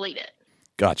won't delete it.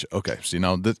 Gotcha. Okay. See,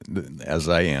 now, as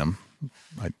I am,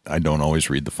 I don't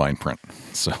always read the fine print.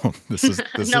 So this is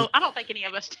I don't think any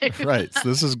of us do. Right. So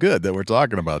this is good that we're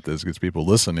talking about this, because people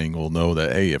listening will know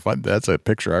that, hey, that's a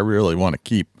picture I really want to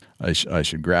keep, I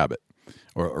should grab it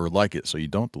or like it, so you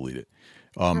don't delete it.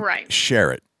 Right.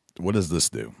 Share it. What does this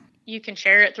do? You can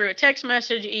share it through a text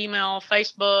message, email,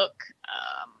 Facebook.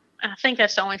 I think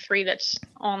that's the only 3 that's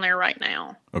on there right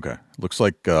now. Okay. Looks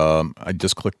like I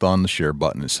just clicked on the share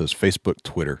button. It says Facebook,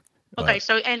 Twitter. Okay,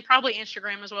 so and probably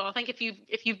Instagram as well. I think if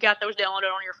you've got those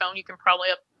downloaded on your phone, you can probably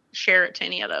share it to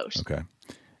any of those. Okay.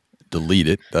 Delete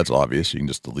it. That's obvious. You can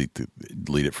just delete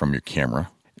it from your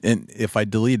camera. And if I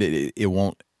delete it, it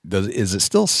won't. Is it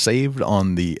still saved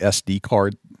on the SD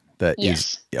card?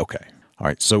 Yes. Okay. All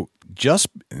right. So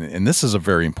and this is a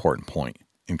very important point,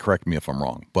 and correct me if I'm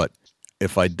wrong, but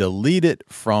if I delete it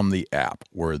from the app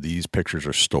where these pictures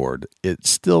are stored, it's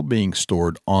still being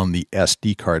stored on the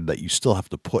SD card that you still have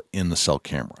to put in the cell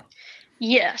camera.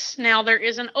 Yes. Now, there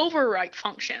is an overwrite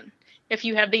function. If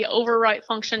you have the overwrite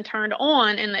function turned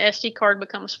on and the SD card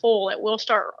becomes full, it will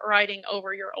start writing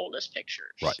over your oldest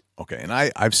pictures. Right. Okay. And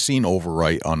I've seen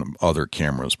overwrite on other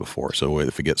cameras before. So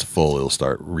if it gets full, it'll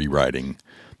start rewriting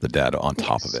the data on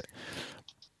top of it.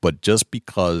 But just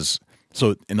because,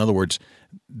 so in other words,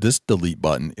 this delete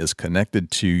button is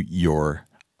connected to your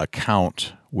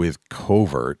account with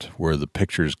Covert, where the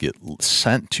pictures get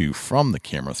sent to from the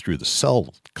camera through the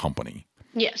cell company.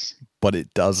 Yes. But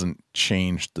it doesn't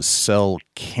change the cell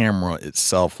camera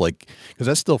itself, because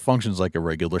that still functions like a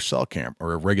regular cell camera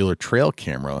or a regular trail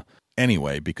camera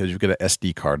anyway, because you've got an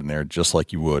SD card in there just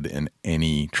like you would in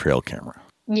any trail camera.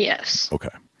 Yes. Okay.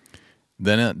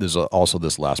 Then there's also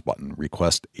this last button,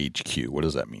 request HQ. What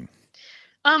does that mean?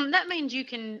 That means you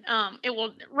can, it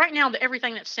will, right now,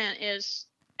 everything that's sent is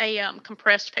a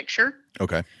compressed picture.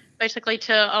 Okay. Basically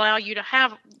to allow you to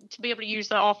be able to use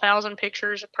the all 1,000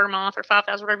 pictures per month or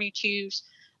 5,000, whatever you choose.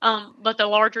 But the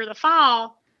larger the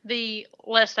file, the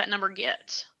less that number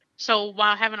gets. So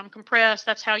by having them compressed,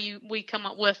 that's how we come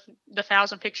up with the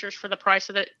 1,000 pictures for the price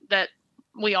of that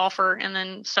we offer, and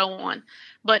then so on.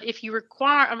 But if you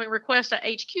request a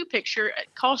HQ picture,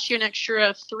 it costs you an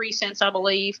extra 3 cents, I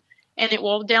believe, and it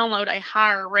will download a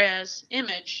higher res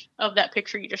image of that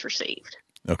picture you just received.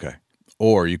 Okay.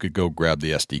 Or you could go grab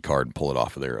the SD card and pull it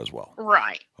off of there as well.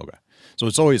 Right. Okay. So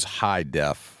it's always high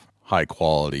def, high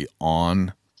quality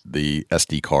on the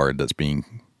SD card that's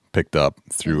being picked up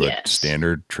through a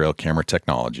standard trail camera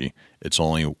technology. It's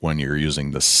only when you're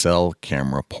using the cell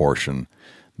camera portion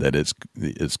that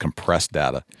it's compressed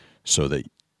data, so that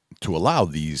to allow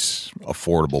these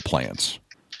affordable plans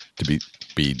to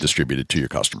be distributed to your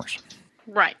customers.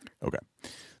 Right. Okay.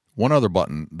 One other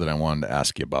button that I wanted to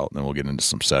ask you about, and then we'll get into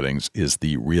some settings, is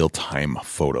the real-time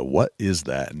photo. What is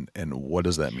that, and what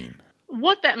does that mean?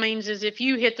 What that means is if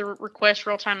you hit the request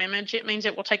real-time image, it means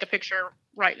it will take a picture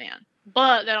right then.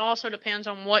 But that also depends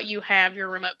on what you have your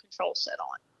remote control set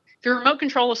on. If your remote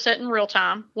control is set in real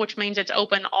time, which means it's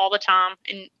open all the time,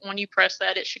 and when you press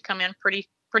that, it should come in pretty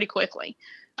quickly.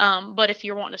 But if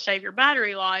you're wanting to save your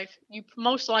battery life, you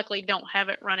most likely don't have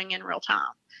it running in real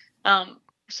time.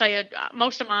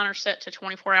 Most of mine are set to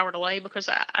 24-hour delay because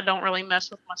I don't really mess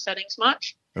with my settings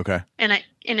much. Okay. And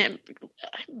it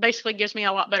basically gives me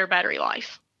a lot better battery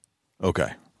life. Okay.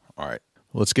 All right.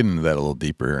 Let's get into that a little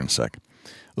deeper here in a second.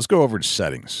 Let's go over to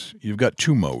settings. You've got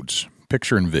 2 modes,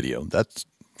 picture and video. That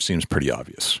seems pretty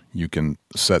obvious. You can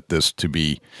set this to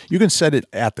be, you can set it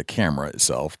at the camera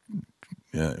itself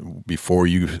before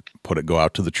you go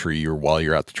out to the tree, or while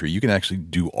you're at the tree. You can actually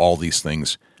do all these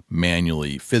things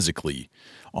manually, physically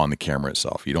on the camera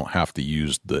itself. You don't have to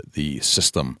use the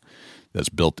system that's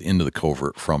built into the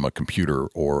Covert from a computer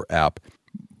or app,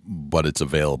 but it's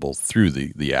available through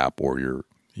the app or your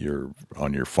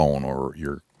on your phone or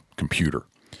your computer.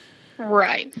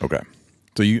 Right. Okay.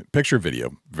 So you picture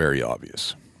video, very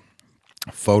obvious.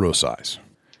 Photo size,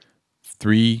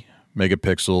 3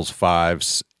 megapixels,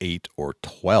 5, 8, or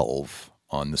 12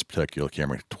 on this particular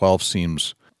camera. 12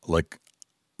 seems like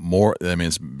more. I mean,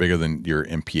 it's bigger than your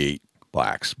MP8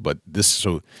 blacks, but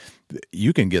so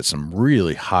you can get some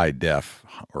really high def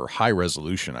or high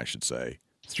resolution, I should say,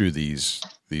 through these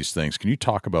things. Can you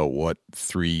talk about what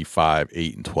 3, 5,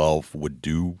 8, and 12 would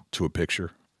do to a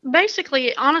picture?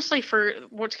 Basically, honestly, for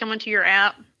what's coming to your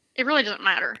app, it really doesn't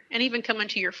matter. And even coming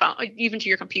to your phone, even to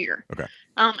your computer. Okay.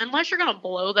 Unless you're going to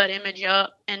blow that image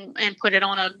up and put it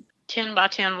on a 10 by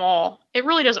 10 wall, it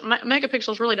really doesn't,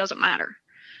 megapixels really doesn't matter.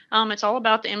 It's all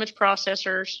about the image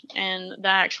processors and the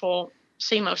actual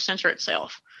CMOS sensor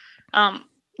itself.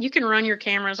 You can run your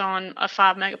cameras on a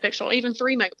 5 megapixel, even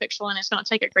 3 megapixel, and it's going to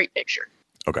take a great picture.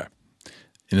 Okay.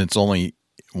 And it's only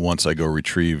once I go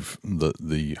retrieve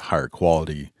the higher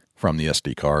quality from the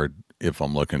SD card, if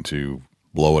I'm looking to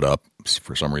blow it up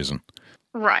for some reason.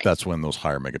 Right. That's when those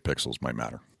higher megapixels might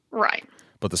matter. Right.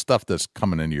 But the stuff that's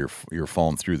coming into your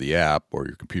phone through the app or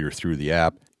your computer through the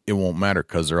app, it won't matter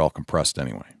because they're all compressed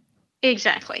anyway.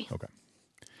 Exactly. Okay.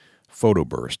 Photo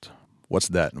burst. What's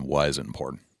that and why is it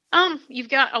important? You've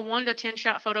got a 1 to 10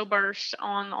 shot photo burst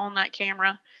on that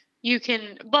camera.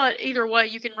 But either way,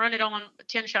 you can run it on a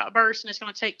 10 shot burst, and it's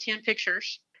going to take 10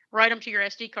 pictures, write them to your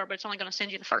SD card, but it's only going to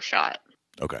send you the first shot.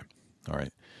 Okay. All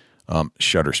right.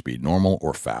 Shutter speed, normal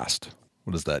or fast?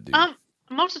 What does that do?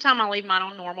 Most of the time I leave mine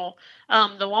on normal.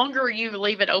 The longer you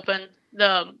leave it open,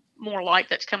 the more light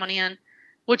that's coming in,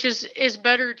 which is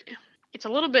better. It's a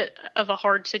little bit of a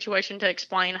hard situation to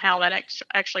explain how that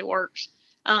actually works.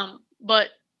 But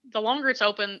the longer it's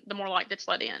open, the more light that's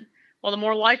let in. Well, the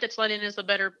more light that's let in is a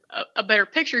better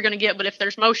picture you're going to get. But if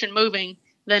there's motion moving,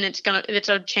 then it's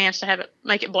a chance to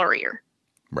make it blurrier.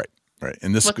 Right. Right.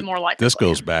 And this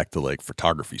goes back to like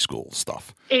photography school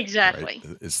stuff. Exactly.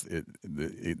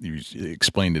 Right? You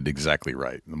explained it exactly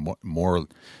right. The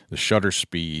shutter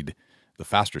speed, the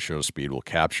faster shutter speed will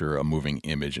capture a moving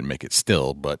image and make it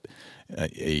still, but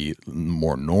a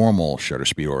more normal shutter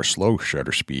speed or a slow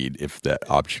shutter speed, if that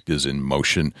object is in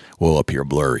motion, will appear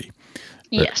blurry.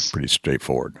 Yes. Pretty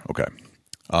straightforward. Okay.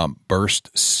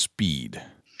 Burst speed.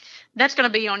 That's going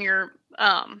to be on your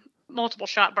multiple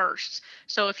shot bursts.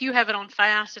 So if you have it on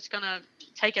fast, it's going to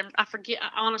take it. I forget.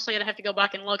 Honestly, I'd have to go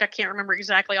back and look. I can't remember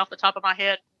exactly off the top of my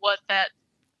head what that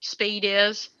speed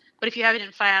is. But if you have it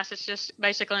in fast, it's just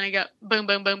basically going to go boom,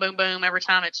 boom, boom, boom, boom every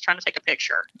time it's trying to take a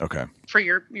picture. Okay. For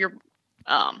your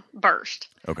burst.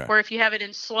 Okay. Where if you have it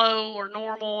in slow or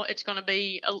normal, it's going to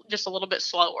be just a little bit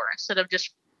slower instead of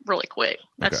just really quick.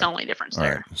 That's the only difference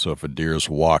there. Right. So if a deer is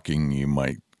walking, you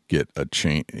might get a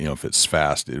change. If it's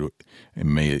fast, it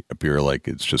may appear like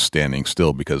it's just standing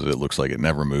still because it looks like it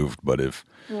never moved. But if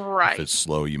it's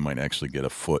slow, you might actually get a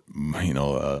foot,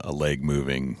 a leg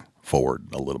moving forward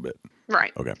a little bit.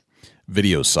 Right. Okay.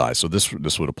 Video size. So this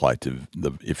would apply to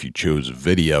if you chose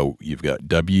video, you've got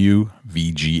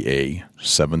WVGA,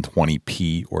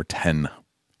 720p, or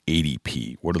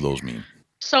 1080p. What do those mean?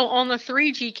 So on the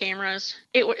 3G cameras,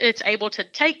 it's able to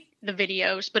take the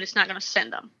videos, but it's not going to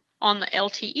send them. On the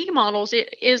LTE models,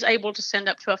 it is able to send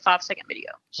up to a 5-second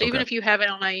video. So even if you have it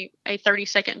on a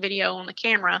 30-second video on the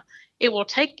camera, it will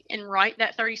take and write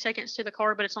that 30 seconds to the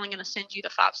card, but it's only going to send you the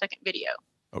 5-second video.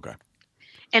 Okay.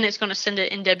 And it's going to send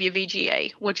it in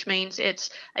WVGA, which means it's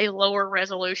a lower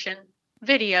resolution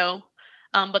video.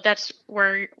 But that's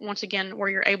where, once again, where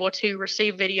you're able to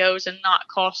receive videos and not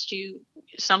cost you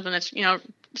something that's,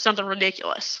 something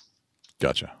ridiculous.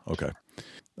 Gotcha. Okay.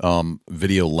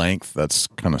 Video length, that's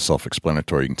kind of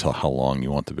self-explanatory. You can tell how long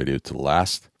you want the video to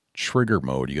last. Trigger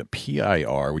mode, you got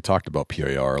PIR. We talked about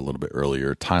PIR a little bit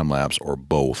earlier, time-lapse, or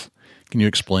both. Can you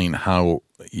explain how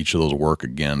each of those work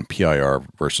again, PIR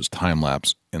versus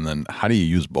time-lapse, and then how do you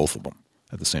use both of them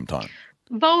at the same time?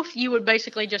 Both, you would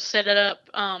basically just set it up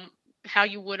how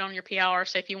you would on your PIR.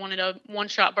 Say if you wanted a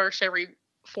one-shot burst every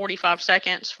 45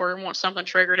 seconds for once something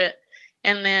triggered it.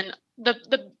 And then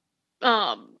the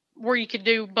where you could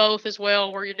do both as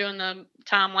well, where you're doing the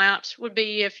time lapse, would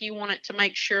be if you wanted to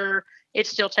make sure it's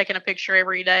still taking a picture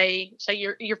every day. So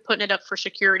you're putting it up for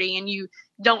security, and you're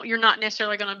not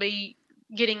necessarily going to be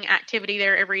getting activity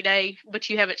there every day, but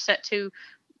you have it set to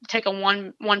take a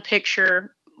one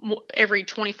picture every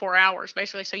 24 hours,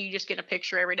 basically. So you just get a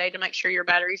picture every day to make sure your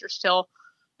batteries are still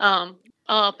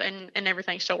up and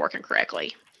everything's still working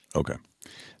correctly. Okay.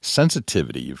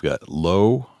 Sensitivity, you've got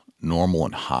low, normal,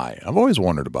 and high. I've always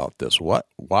wondered about this.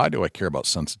 Why do I care about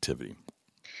sensitivity?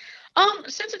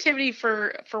 Sensitivity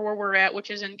for where we're at,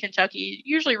 which is in Kentucky,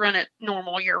 usually run at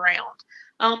normal year round.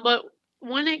 But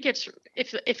when it gets,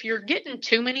 if you're getting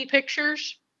too many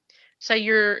pictures, say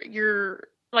you're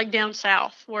like down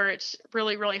south where it's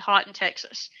really, really hot in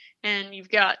Texas, and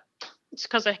it's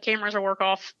because the cameras will work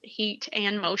off heat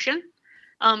and motion.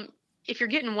 If you're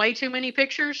getting way too many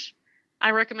pictures,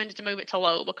 I recommend to move it to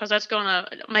low, because that's going to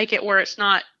make it where it's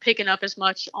not picking up as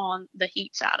much on the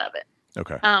heat side of it.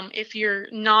 Okay. If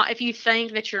you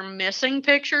think that you're missing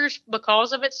pictures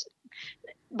because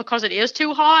it is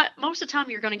too hot, most of the time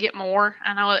you're going to get more.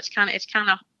 I know it's kind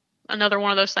of another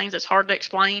one of those things that's hard to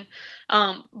explain.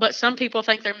 But some people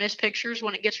think they're missed pictures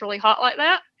when it gets really hot like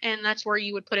that. And that's where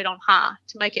you would put it on high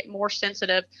to make it more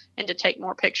sensitive and to take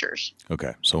more pictures.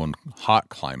 Okay. So in hot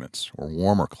climates or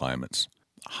warmer climates,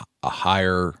 a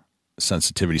higher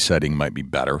sensitivity setting might be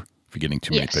better if you're getting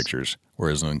too many pictures.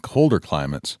 Whereas in colder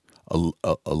climates, a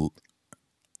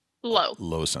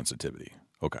low sensitivity.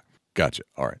 Okay. Gotcha.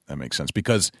 All right. That makes sense,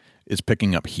 because it's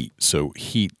picking up heat. So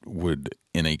heat would,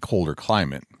 in a colder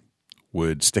climate,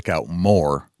 would stick out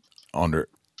more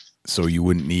so you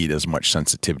wouldn't need as much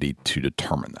sensitivity to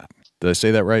determine that. Did I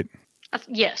say that right?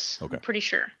 Yes. Okay. I'm pretty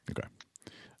sure. Okay.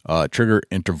 Trigger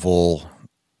interval,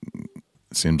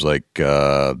 seems like,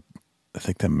 I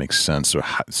think that makes sense.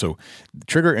 So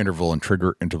trigger interval and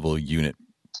trigger interval unit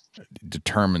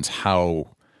determines how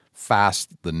fast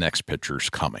the next picture's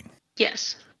coming.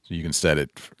 Yes. So you can set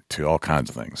it to all kinds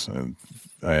of things.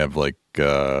 I have like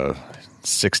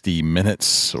 60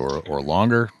 minutes or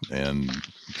longer, and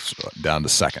down to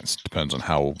seconds. Depends on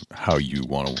how you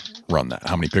want to run that.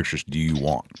 How many pictures do you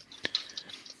want?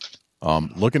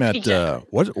 Looking at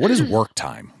what is work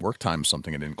time? Work time is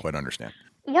something I didn't quite understand.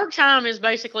 Work time is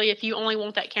basically if you only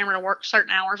want that camera to work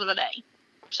certain hours of the day.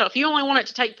 So if you only want it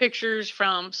to take pictures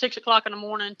from 6 o'clock in the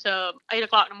morning to 8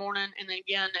 o'clock in the morning, and then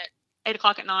again at 8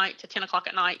 o'clock at night to 10 o'clock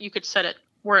at night, you could set it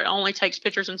where it only takes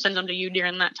pictures and sends them to you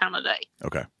during that time of the day.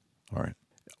 Okay. All right.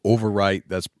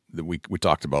 Overwrite, we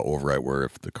talked about overwrite, where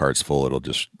if the card's full, it'll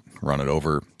just run it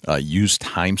over. Use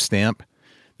timestamp.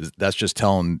 That's just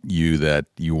telling you that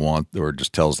you want, or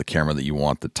just tells the camera that you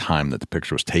want the time that the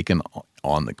picture was taken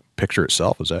on the picture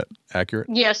itself. Is that accurate?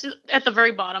 Yes. At the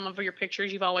very bottom of your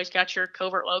pictures, you've always got your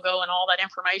Covert logo and all that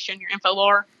information, your info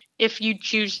bar. If you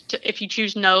choose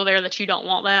no there, that you don't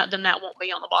want that, then that won't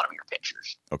be on the bottom of your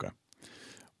pictures. Okay.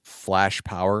 Flash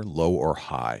power, low or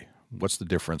high? What's the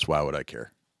difference? Why would I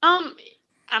care?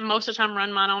 I most of the time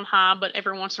run mine on high, but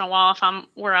every once in a while, if I'm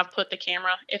where I've put the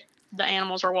camera, if the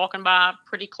animals are walking by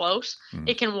pretty close,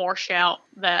 it can wash out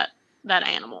that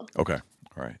animal. Okay.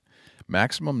 All right.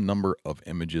 Maximum number of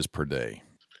images per day.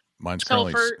 Mine's So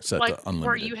currently for set like to unlimited.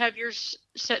 where you have yours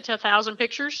set to 1,000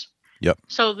 pictures. Yep.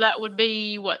 So that would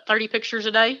be what, 30 pictures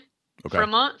a day for a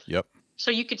month? Yep.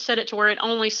 So you could set it to where it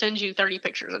only sends you 30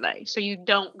 pictures a day. So you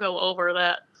don't go over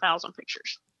that 1,000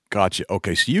 pictures. Gotcha.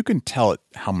 Okay. So you can tell it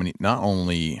how many, not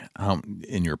only how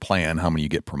in your plan, how many you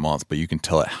get per month, but you can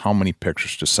tell it how many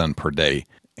pictures to send per day.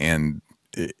 And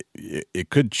it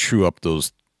could chew up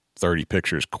those 30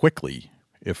 pictures quickly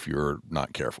if you're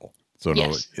not careful. So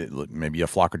Yes. maybe a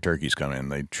flock of turkeys come in,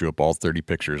 they chew up all 30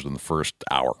 pictures in the first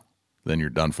hour. Then you're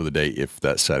done for the day if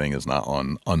that setting is not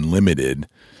on unlimited.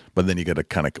 But then you got to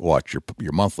kind of watch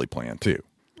your monthly plan too.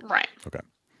 Right. Okay.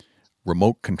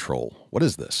 Remote control. What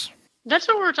is this? That's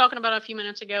what we were talking about a few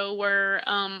minutes ago, where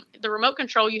the remote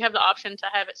control, you have the option to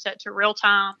have it set to real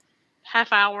time,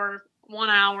 half hour, 1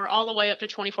 hour, all the way up to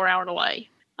 24-hour delay.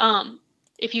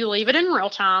 If you leave it in real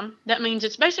time, that means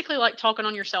it's basically like talking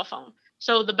on your cell phone.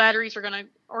 So the batteries are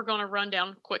gonna run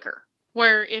down quicker.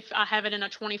 Where if I have it in a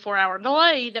 24-hour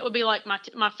delay, that would be like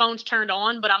my phone's turned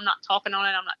on, but I'm not talking on it,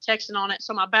 I'm not texting on it,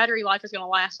 so my battery life is going to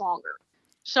last longer.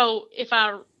 So it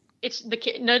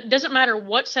doesn't matter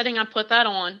what setting I put that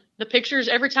on. The pictures,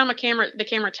 every time the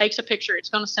camera takes a picture, it's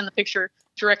going to send the picture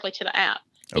directly to the app.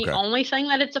 Okay. The only thing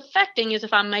that it's affecting is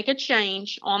if I make a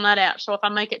change on that app. So if I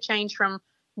make it change from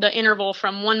the interval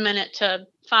from 1 minute to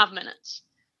 5 minutes,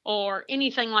 or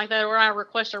anything like that, or I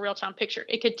request a real-time picture,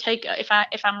 it could take, if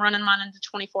I'm running mine into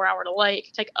 24-hour delay, it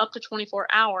could take up to 24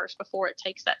 hours before it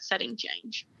takes that setting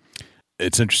change.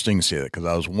 It's interesting to see that, because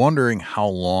I was wondering how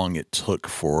long it took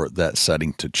for that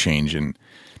setting to change. And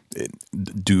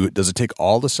does it take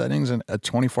all the settings in a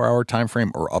 24-hour time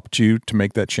frame or up to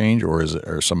make that change, or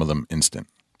are some of them instant?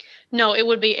 No, it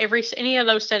would be any of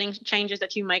those settings changes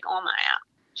that you make on the app.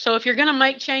 So if you're going to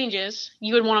make changes,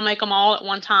 you would want to make them all at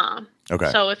one time. Okay.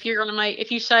 So if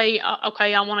you say,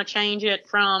 okay, I want to change it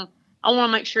from, I want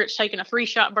to make sure it's taking a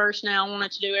 3-shot burst now. I want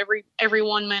it to do every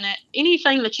 1 minute.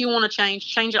 Anything that you want to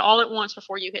change it all at once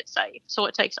before you hit save. So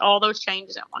it takes all those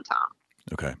changes at one time.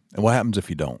 Okay. And what happens if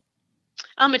you don't?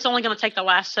 It's only going to take the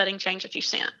last setting change that you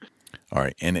sent. All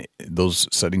right. And those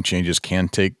setting changes can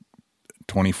take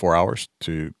 24 hours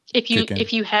to if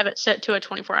you have it set to a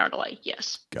 24-hour delay.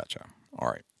 Yes. Gotcha. All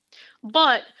right.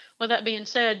 But with that being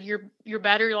said, your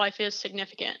battery life is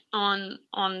significant on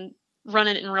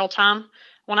running it in real time.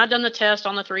 When I done the test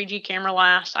on the 3G camera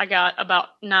last, I got about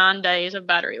 9 days of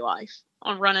battery life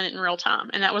on running it in real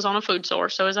time, and that was on a food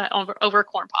source, so it was over a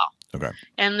corn pile. Okay.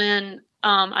 And then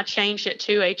I changed it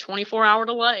to a 24-hour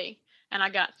delay, and I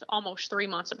got almost 3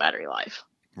 months of battery life.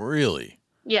 Really?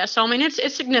 Yeah. So I mean,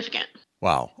 it's significant.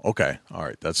 Wow. Okay. All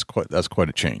right. That's quite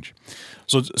a change.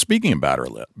 So speaking of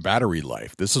battery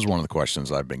life, this is one of the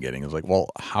questions I've been getting is like, well,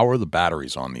 how are the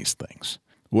batteries on these things?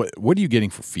 What are you getting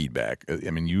for feedback?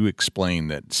 I mean, you explained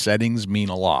that settings mean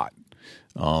a lot.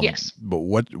 Yes. But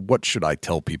what should I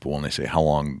tell people when they say how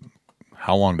long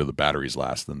do the batteries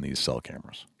last in these cell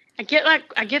cameras? I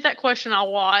get that question a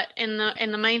lot, and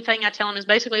the main thing I tell them is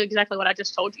basically exactly what I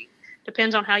just told you.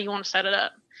 Depends on how you want to set it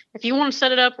up. If you want to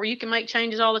set it up where you can make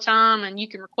changes all the time and you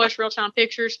can request real-time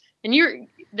pictures,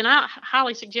 then I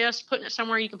highly suggest putting it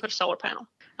somewhere you can put a solar panel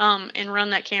and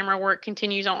run that camera where it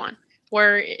continues on.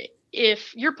 Where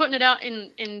if you're putting it out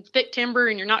in thick timber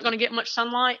and you're not going to get much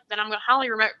sunlight, then I'm going to highly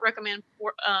recommend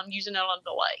using it on a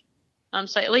delay.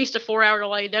 So at least a 4-hour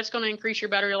delay. That's going to increase your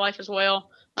battery life as well.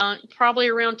 Probably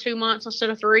around 2 months instead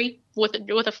of 3 with a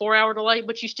 4-hour delay,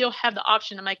 but you still have the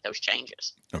option to make those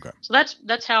changes. Okay. So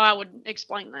that's how I would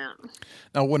explain that.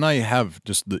 Now, when I have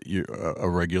just a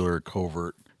regular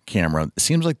covert camera, it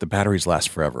seems like the batteries last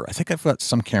forever. I think I've got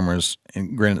some cameras,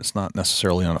 and granted, it's not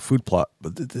necessarily on a food plot,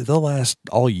 but they'll last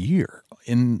all year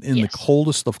in the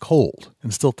coldest of cold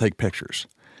and still take pictures.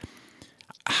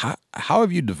 How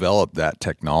have you developed that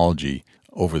technology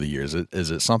over the years?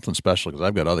 Is it something special? Because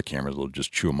I've got other cameras that will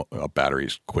just chew up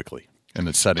batteries quickly, and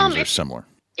the settings are similar.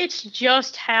 It's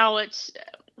just how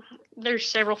there's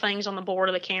several things on the board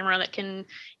of the camera that can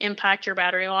impact your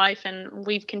battery life, and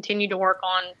we've continued to work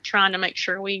on trying to make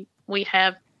sure we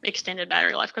have extended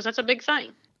battery life, because that's a big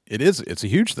thing. It is. It's a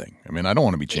huge thing. I mean, I don't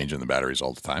want to be changing the batteries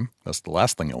all the time. That's the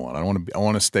last thing I want. I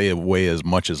want to stay away as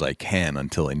much as I can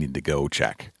until I need to go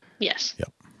check. Yes.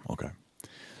 Yep. Okay.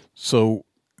 So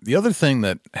the other thing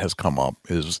that has come up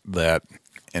is that,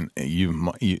 and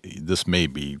this may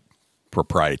be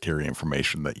proprietary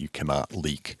information that you cannot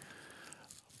leak,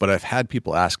 but I've had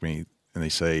people ask me, and they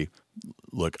say,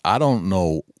 "Look, I don't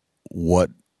know what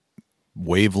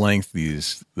wavelength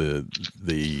the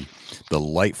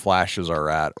light flashes are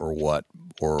at,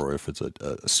 or if it's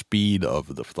a speed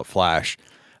of the flash.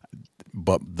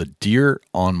 but the deer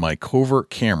on my covert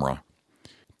camera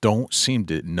don't seem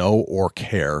to know or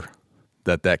care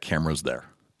that camera's there.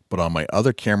 But on my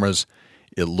other cameras,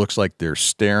 it looks like they're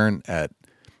staring at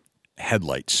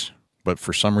headlights, but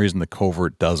for some reason the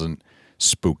covert doesn't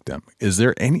spook them. Has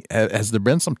there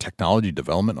been some technology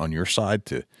development on your side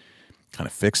to kind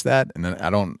of fix that? And then I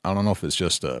don't know if it's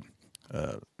just a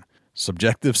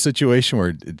subjective situation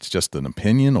where it's just an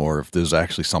opinion, or if there's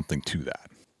actually something to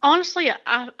that. Honestly,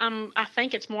 I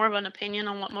think it's more of an opinion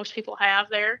on what most people have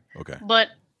there. Okay. But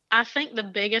I think the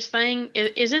biggest thing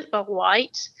isn't the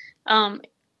lights.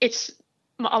 It's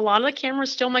a lot of the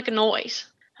cameras still make a noise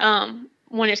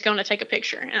when it's going to take a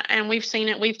picture, and we've seen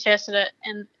it, we've tested it,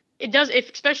 and it does.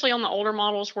 Especially on the older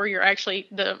models where you're actually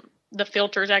the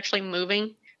filter is actually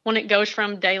moving when it goes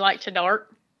from daylight to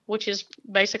dark, which is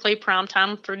basically prime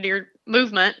time for deer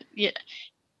movement.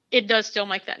 It does still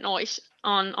make that noise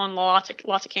on lots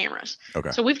of cameras.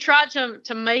 Okay. So we've tried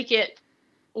to make it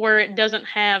where it doesn't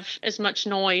have as much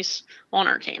noise on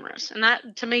our cameras. And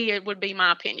that, to me, it would be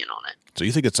my opinion on it. So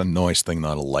you think it's a noise thing,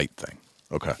 not a light thing?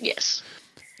 Okay. Yes.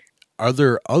 Are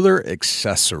there other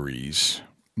accessories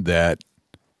that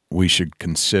we should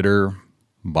consider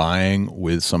buying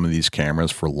with some of these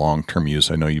cameras for long-term use?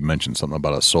 I know you mentioned something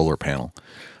about a solar panel.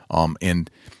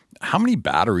 And how many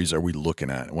batteries are we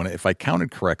looking at? If I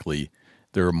counted correctly,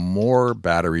 there are more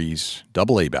batteries,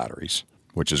 AA batteries,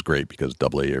 which is great because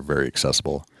AA are very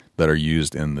accessible, that are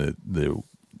used in the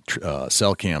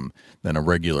cell cam than a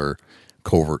regular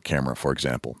covert camera, for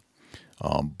example.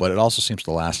 But it also seems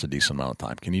to last a decent amount of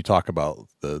time. Can you talk about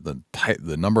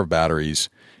the number of batteries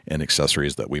and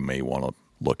accessories that we may want to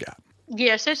look at?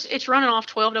 Yes, it's running off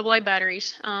 12 AA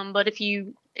batteries. But if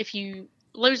you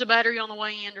lose a battery on the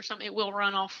way in or something, it will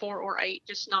run off 4 or 8.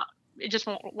 It just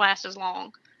won't last as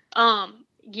long.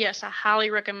 Yes, I highly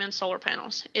recommend solar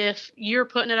panels. If you're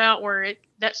putting it out where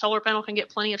that solar panel can get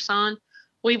plenty of sun,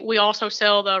 we also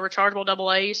sell the rechargeable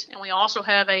AA's, and we also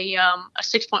have a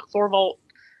 6.4 volt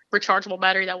rechargeable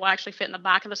battery that will actually fit in the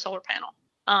back of the solar panel.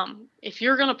 If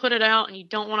you're going to put it out and you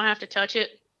don't want to have to touch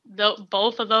it,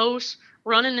 both of those,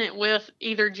 running it with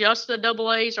either just the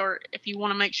AA's, or if you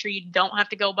want to make sure you don't have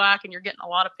to go back and you're getting a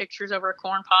lot of pictures over a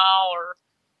corn pile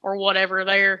or whatever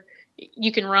there,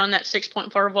 you can run that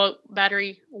 6.4 volt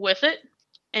battery with it,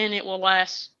 and it will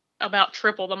last about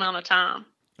triple the amount of time.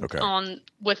 Okay.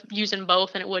 With using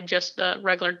both, and it would just the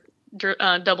regular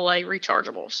AA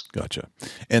rechargeables. Gotcha.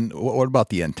 And what about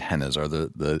the antennas? Are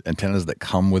the antennas that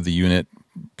come with the unit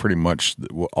pretty much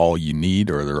all you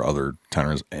need, or are there other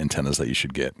antennas that you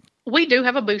should get? We do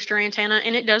have a booster antenna,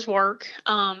 and it does work.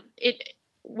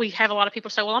 We have a lot of people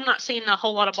say, well, I'm not seeing a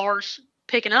whole lot of bars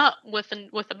picking up with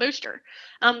the booster.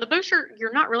 The booster,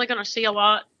 you're not really going to see a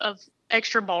lot of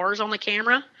extra bars on the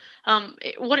camera.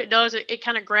 What it does, it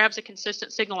kind of grabs a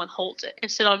consistent signal and holds it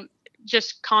instead of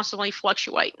just constantly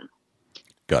fluctuating.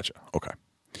 Gotcha. Okay.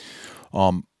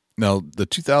 Now the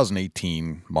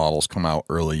 2018 models come out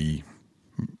early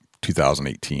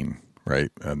 2018, right?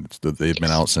 And they've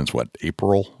been out since what,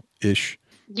 April-ish?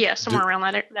 Yeah, somewhere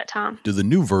around that time. Do the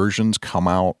new versions come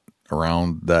out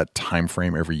around that time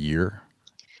frame every year?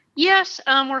 Yes,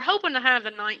 we're hoping to have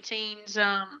the 19s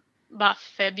by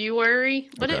February,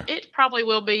 but okay. It probably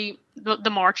will be the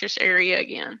Marchish area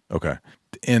again. Okay.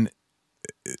 And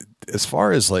as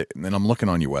far as and I'm looking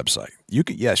on your website,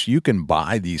 you can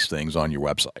buy these things on your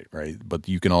website, right? But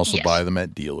you can also buy them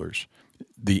at dealers.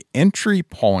 The entry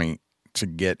point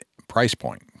price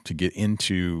point to get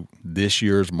into this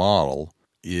year's model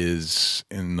is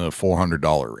in the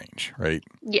 $400 range, right?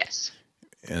 Yes.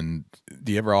 And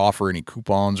do you ever offer any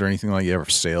coupons or anything like that? You ever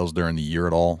sales during the year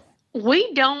at all?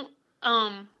 We don't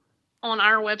on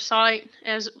our website,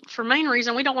 as for main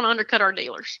reason, we don't want to undercut our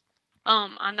dealers.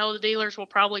 I know the dealers will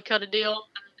probably cut a deal,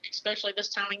 especially this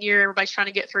time of year. Everybody's trying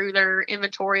to get through their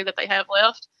inventory that they have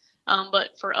left.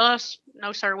 But for us,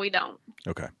 no, sir, we don't.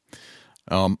 Okay.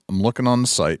 I'm looking on the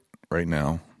site right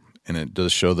now, and it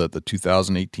does show that the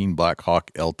 2018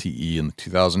 Blackhawk LTE and the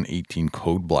 2018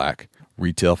 Code Black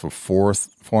retail for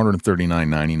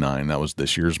 $439.99. That was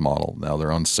this year's model. Now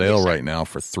they're on sale right now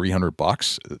for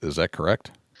 $300. Is that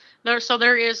correct?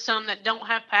 There is some that don't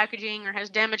have packaging or has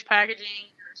damaged packaging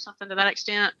or something to that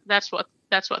extent. That's what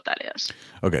that is.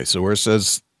 Okay, so where it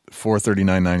says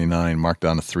 $439.99 marked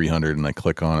down to $300, and I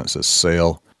click on it, it says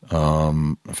sale.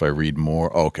 If I read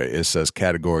more, okay, it says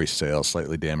category sale,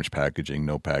 slightly damaged packaging,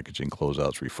 no packaging,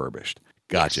 closeouts refurbished.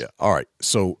 Gotcha. Yes. All right.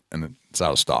 So, and it's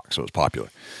out of stock, so it's popular.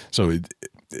 So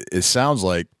it sounds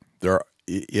like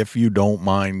if you don't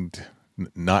mind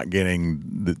not getting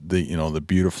the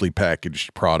beautifully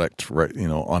packaged product, right,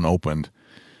 unopened,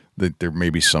 that there may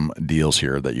be some deals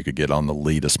here that you could get on the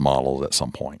latest models at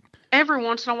some point. Every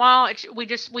once in a while, we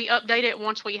update it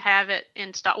once we have it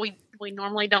in stock. We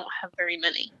normally don't have very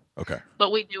many. Okay.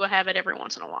 But we do have it every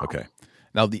once in a while. Okay.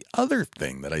 Now, the other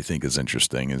thing that I think is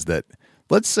interesting is that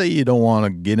let's say you don't want to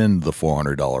get into the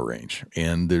 $400 range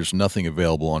and there's nothing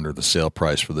available under the sale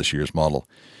price for this year's model.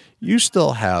 You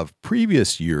still have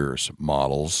previous year's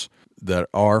models that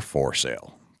are for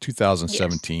sale.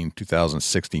 2017, yes.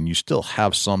 2016, you still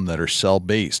have some that are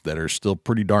cell-based that are still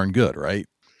pretty darn good, right?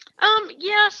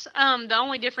 Yes. The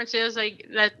only difference is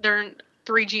that they're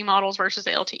 3G models versus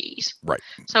the LTEs. Right.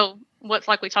 So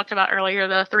like we talked about earlier,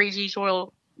 the 3Gs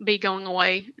will be going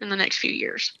away in the next few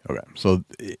years. Okay. So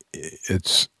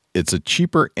it's a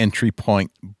cheaper entry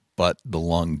point, but the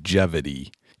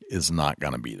longevity is not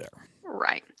going to be there.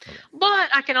 Right. Okay. But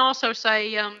I can also say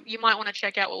you might want to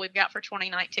check out what we've got for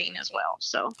 2019 as well.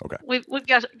 So okay. We've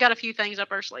got a few things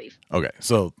up our sleeve. Okay.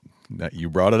 So you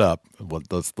brought it up.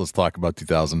 Let's talk about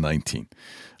 2019.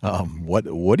 What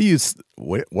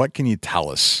can you tell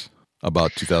us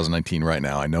about 2019 right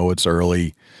now? I know it's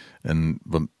early,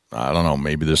 but I don't know.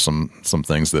 Maybe there's some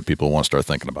things that people want to start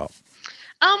thinking about.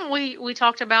 We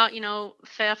talked about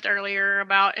theft earlier,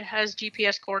 about it has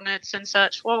GPS coordinates and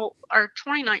such. Well, our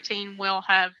 2019 will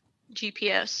have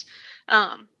GPS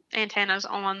antennas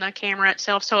on the camera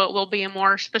itself, so it will be a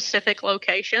more specific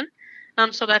location.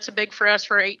 So that's a big for us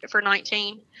for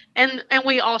 19, and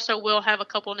we also will have a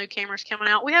couple of new cameras coming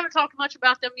out. We haven't talked much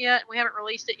about them yet. We haven't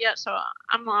released it yet, so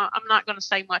I'm not going to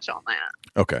say much on that.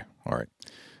 Okay, all right,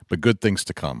 but good things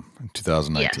to come in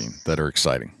 2019 yes. that are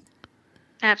exciting.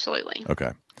 Absolutely.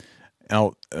 Okay.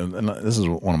 Now, and this is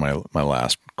one of my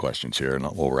last questions here, and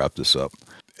we'll wrap this up.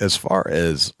 As far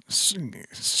as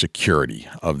security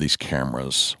of these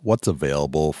cameras, what's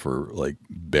available for like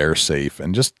bear safe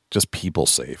and just people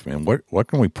safe? I mean, what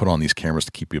can we put on these cameras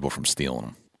to keep people from stealing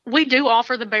them? We do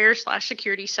offer the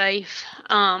bear/security safe,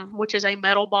 which is a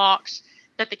metal box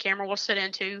that the camera will sit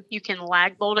into. You can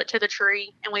lag bolt it to the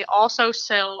tree, and we also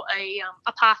sell a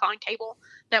Python cable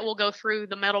that will go through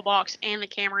the metal box and the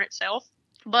camera itself.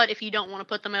 But if you don't want to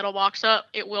put the metal box up,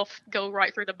 it will go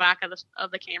right through the back of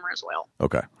the camera as well.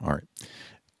 Okay. All right.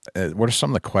 What are some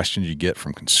of the questions you get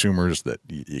from consumers that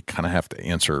you kind of have to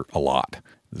answer a lot?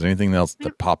 Is there anything else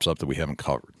that pops up that we haven't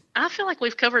covered? I feel like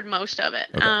we've covered most of it.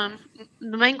 Okay.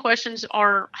 The main questions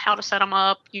are how to set them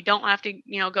up. You don't have to,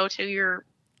 go to your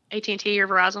AT&T or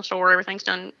Verizon store. Everything's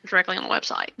done directly on the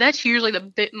website. That's usually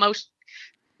the most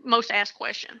asked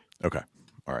question. Okay.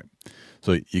 All right.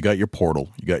 So you got your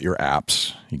portal, you got your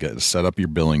apps, you got to set up your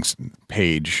billing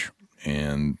page,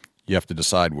 and you have to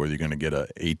decide whether you're going to get a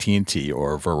AT&T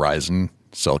or a Verizon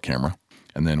cell camera.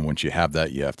 And then once you have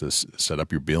that, you have to set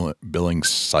up your billing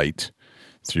site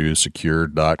through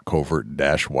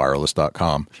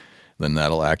secure.covert-wireless.com. Then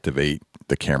that'll activate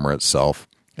the camera itself,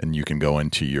 and you can go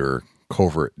into your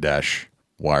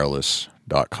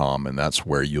covert-wireless.com, and that's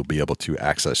where you'll be able to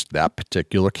access that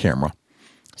particular camera.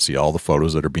 See all the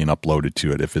photos that are being uploaded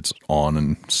to it if it's on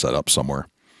and set up somewhere.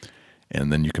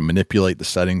 And then you can manipulate the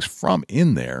settings from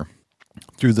in there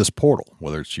through this portal,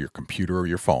 whether it's your computer or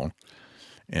your phone,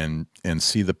 and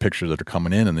see the pictures that are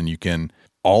coming in. And then you can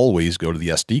always go to the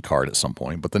SD card at some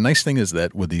point. But the nice thing is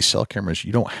that with these cell cameras,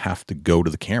 you don't have to go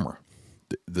to the camera.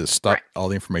 The stuff, right. All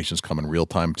the information is coming real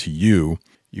time to you.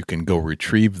 You can go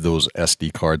retrieve those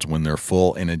SD cards when they're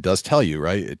full. And it does tell you,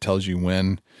 right? It tells you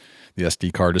when the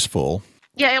SD card is full.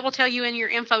 Yeah, it will tell you in your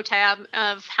info tab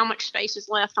of how much space is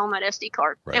left on that SD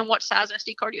card right. and what size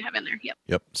SD card you have in there.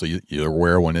 Yep. So you're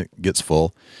aware when it gets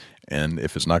full, and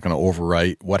if it's not going to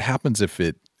overwrite. What happens if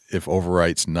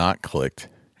overwrite's not clicked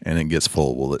and it gets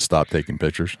full? Will it stop taking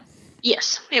pictures?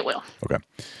 Yes, it will. Okay.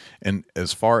 And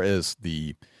as far as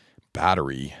the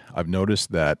battery, I've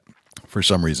noticed that for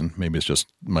some reason, maybe it's just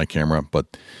my camera,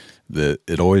 but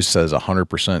it always says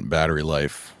 100% battery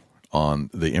life on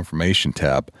the information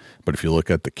tab, but if you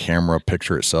look at the camera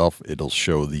picture itself, it'll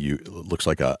show it looks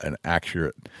like an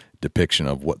accurate depiction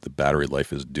of what the battery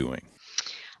life is doing.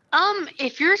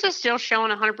 If yours is still showing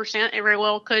 100%, it very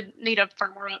well could need a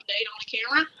firmware update on the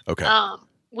camera. Okay.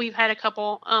 We've had a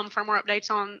couple firmware updates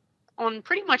on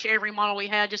pretty much every model we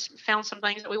had. Just found some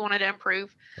things that we wanted to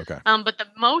improve. Okay. But the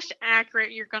most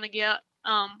accurate you're going to get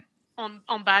on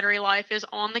battery life is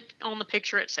on the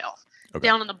picture itself. Okay.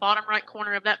 Down in the bottom right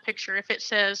corner of that picture, if it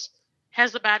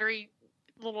has the battery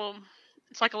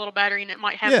it's like a little battery, and it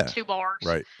might have 2 bars.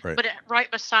 Right. But right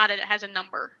beside it has a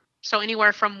number. So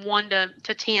anywhere from 1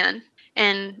 to 10,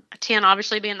 and 10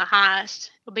 obviously being the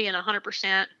highest, will be in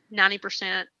 100%,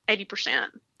 90%, 80%.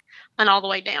 and all the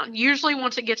way down. Usually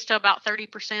once it gets to about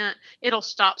 30%, it'll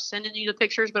stop sending you the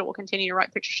pictures, but it will continue to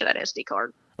write pictures to that SD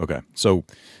card. Okay. So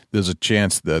there's a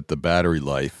chance that the battery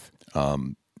life,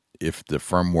 if the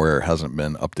firmware hasn't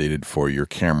been updated for your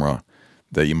camera,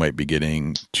 that you might be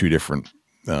getting two different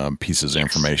pieces of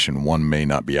information. One may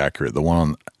not be accurate. The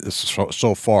one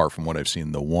so far from what I've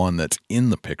seen, the one that's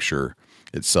in the picture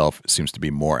itself seems to be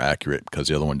more accurate because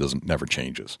the other one never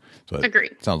changes. So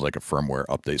it sounds like a firmware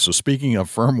update. So speaking of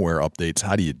firmware updates,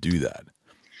 how do you do that?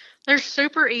 They're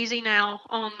super easy now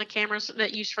on the cameras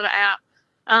that use for the app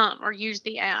or use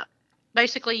the app.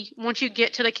 Basically, once you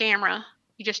get to the camera,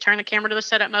 you just turn the camera to the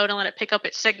setup mode and let it pick up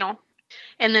its signal.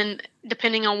 And then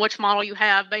depending on which model you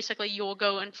have, basically you will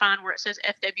go and find where it says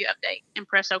FW update and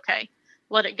press OK.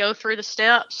 Let it go through the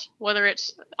steps, whether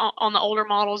it's on the older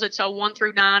models, it's a 1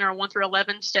 through 9 or 1 through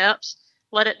 11 steps.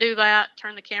 Let it do that,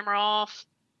 turn the camera off,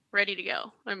 ready to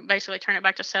go. And basically turn it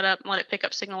back to setup and let it pick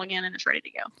up signal again, and it's ready to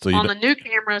go. So on the new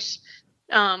cameras,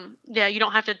 you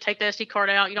don't have to take the SD card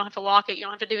out. You don't have to lock it. You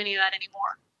don't have to do any of that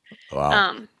anymore.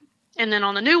 Wow. And then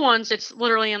on the new ones, it's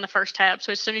literally in the first tab.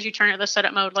 So as soon as you turn it to the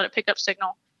setup mode, let it pick up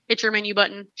signal, hit your menu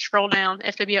button, scroll down,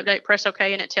 FW update, press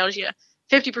OK, and it tells you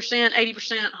 50%,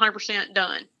 80%, 100%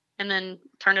 done. And then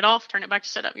turn it off, turn it back to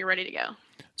setup. You're ready to go.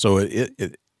 So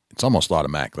it's almost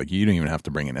automatic. Like you don't even have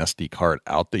to bring an SD card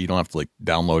out there. You don't have to like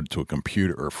download it to a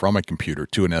computer or from a computer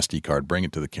to an SD card, bring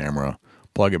it to the camera,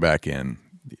 plug it back in.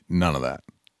 None of that.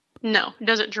 No, it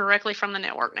does it directly from the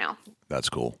network now. That's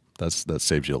cool. That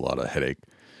saves you a lot of headache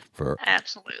for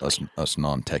absolutely us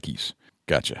non-techies.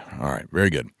 Gotcha. All right. Very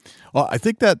good. Well, I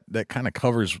think that kind of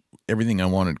covers everything I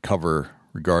wanted to cover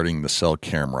regarding the cell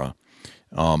camera.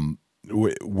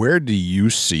 Where do you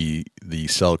see the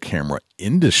cell camera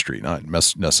industry, not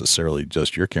necessarily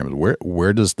just your cameras?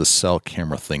 Where does the cell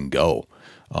camera thing go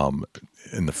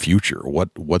in the future?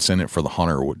 What's in it for the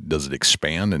hunter? Does it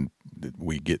expand and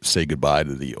we say goodbye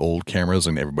to the old cameras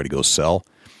and everybody goes cell?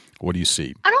 What do you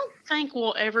see? I don't think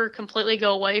we'll ever completely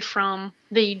go away from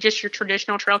just your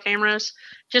traditional trail cameras,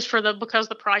 just because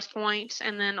the price points,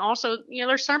 and then also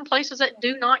there's certain places that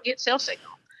do not get cell signal.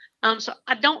 So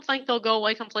I don't think they'll go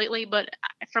away completely, but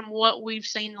from what we've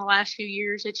seen in the last few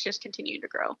years, it's just continued to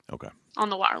grow. Okay. On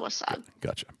the wireless side.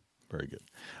 Gotcha. Very good.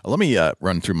 Let me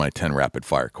run through my 10 rapid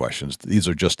fire questions. These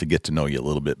are just to get to know you a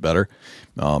little bit better,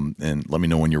 and let me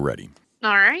know when you're ready.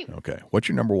 All right. Okay. What's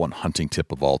your number one hunting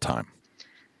tip of all time?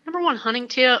 Number one hunting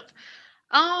tip.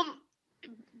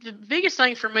 The biggest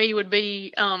thing for me would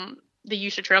be the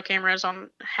use of trail cameras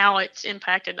on how it's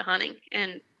impacted the hunting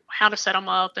and how to set them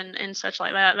up and such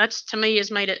like that. That's, to me,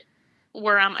 has made it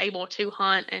where I'm able to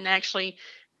hunt and actually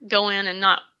go in and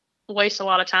not waste a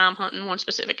lot of time hunting one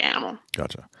specific animal.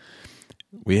 Gotcha.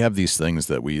 We have these things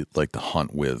that we like to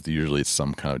hunt with. Usually it's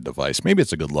some kind of device. Maybe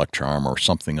it's a good luck charm or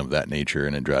something of that nature,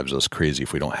 and it drives us crazy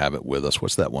if we don't have it with us.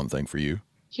 What's that one thing for you?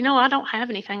 I don't have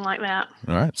anything like that.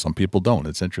 All right. Some people don't.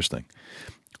 It's interesting.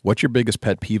 What's your biggest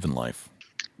pet peeve in life?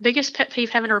 Biggest pet peeve,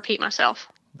 having to repeat myself.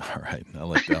 All right. I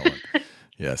like that one.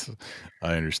 Yes,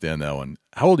 I understand that one.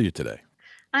 How old are you today?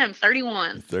 I am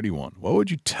 31. 31. What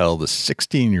would you tell the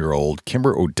 16-year-old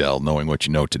Kimber O'Dell, knowing what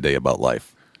you know today about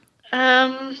life?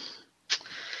 I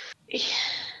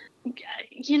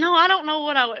don't know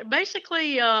what I would.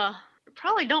 Basically,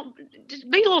 probably just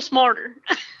be a little smarter.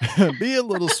 Be a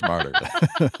little smarter.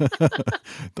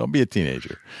 Don't be a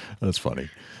teenager. That's funny.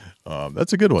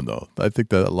 That's a good one, though. I think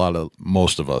that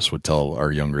most of us would tell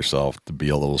our younger self to be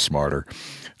a little smarter.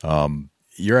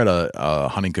 You're at a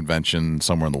hunting convention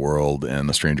somewhere in the world, and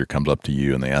a stranger comes up to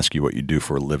you and they ask you what you do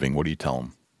for a living. What do you tell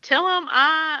them? Tell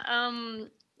them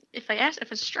if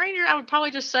it's a stranger, I would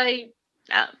probably just say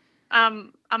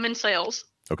I'm in sales.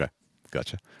 Okay,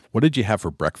 gotcha. What did you have for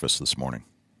breakfast this morning?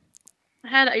 I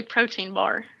had a protein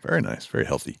bar. Very nice, very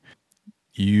healthy.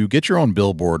 You get your own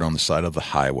billboard on the side of the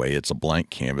highway. It's a blank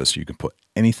canvas. You can put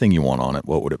anything you want on it.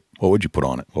 What would you put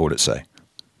on it? What would it say?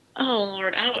 Oh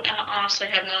Lord, I honestly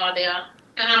have no idea.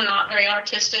 And I'm not very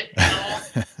artistic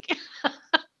at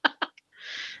all.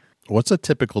 What's a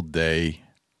typical day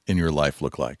in your life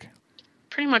look like?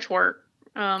 Pretty much work.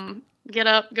 Get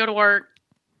up, go to work,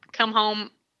 come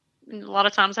home. And a lot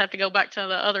of times I have to go back to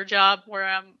the other job where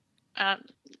I'm at,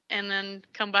 and then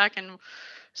come back. And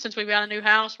since we've got a new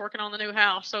house, working on the new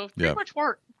house. So pretty much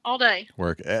work all day.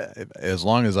 Work. As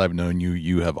long as I've known you,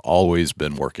 you have always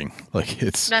been working.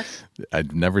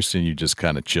 I've never seen you just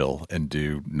kind of chill and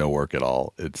do no work at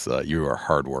all. You are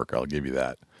hard work. I'll give you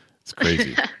that. It's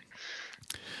crazy.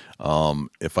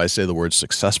 If I say the word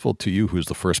successful to you, who's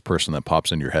the first person that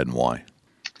pops in your head and why?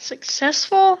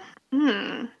 Successful?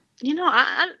 I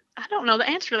don't know the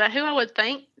answer to that. Who I would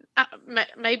think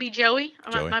Maybe Joey,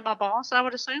 Joey? My boss, I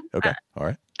would assume. Okay. All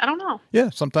right. I don't know. Yeah,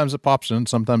 sometimes it pops in,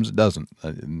 sometimes it doesn't.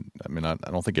 I mean, I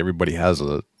don't think everybody has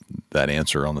that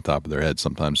answer on the top of their head.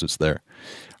 Sometimes it's there.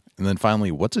 And then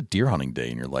finally, what's a deer hunting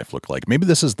day in your life look like? Maybe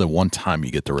this is the one time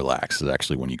you get to relax, is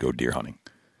actually when you go deer hunting.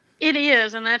 It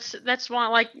is, and that's why,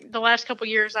 like, the last couple of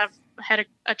years I've had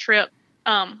a trip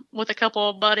with a couple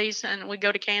of buddies, and we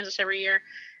go to Kansas every year.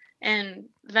 And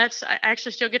I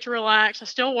actually still get to relax. I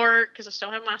still work because I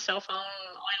still have my cell phone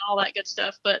and all that good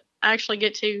stuff, but I actually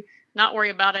get to not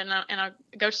worry about it, and I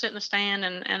go sit in the stand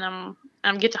and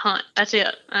I'm get to hunt. That's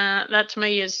it. That to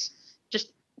me is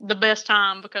just the best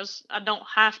time because I don't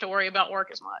have to worry about work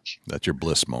as much. That's your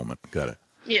bliss moment. Got it.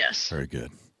 Yes. Very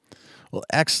good. Well,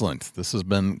 excellent. This has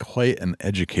been quite an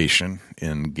education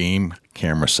in game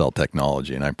camera cell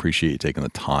technology, and I appreciate you taking the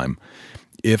time.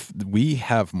 If we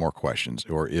have more questions,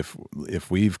 or if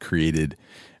we've created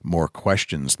more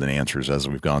questions than answers as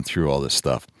we've gone through all this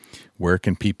stuff, where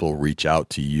can people reach out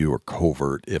to you or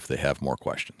Covert if they have more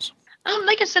questions?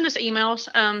 They can send us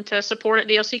emails to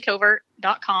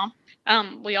support@dlccovert.com.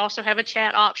 We also have a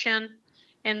chat option,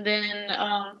 and then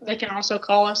they can also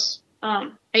call us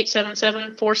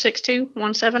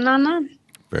 877-462-1799.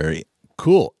 Very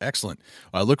cool. Excellent.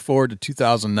 I look forward to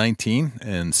 2019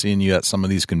 and seeing you at some of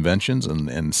these conventions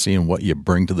and seeing what you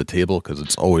bring to the table, because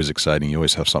it's always exciting. You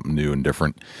always have something new and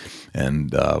different,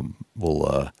 and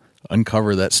we'll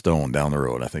uncover that stone down the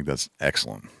road. I think that's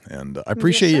excellent. And I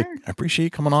appreciate you. I appreciate you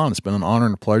coming on. It's been an honor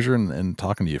and a pleasure and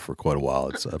talking to you for quite a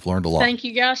while. I've learned a lot. Thank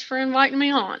you guys for inviting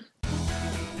me on.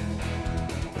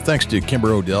 Thanks to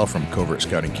Kimber O'Dell from Covert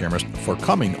Scouting Cameras for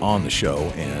coming on the show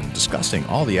and discussing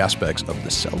all the aspects of the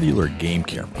cellular game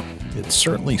camera. It's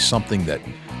certainly something that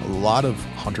a lot of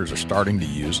hunters are starting to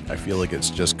use. I feel like it's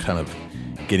just kind of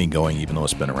getting going, even though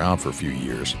it's been around for a few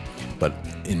years. But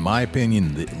in my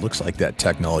opinion, it looks like that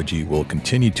technology will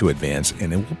continue to advance,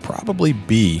 and it will probably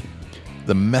be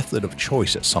the method of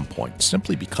choice at some point,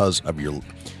 simply because of your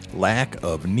lack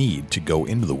of need to go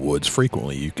into the woods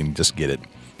frequently. You can just get it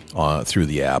through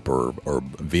the app or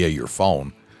via your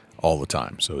phone all the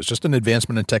time. So it's just an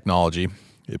advancement in technology.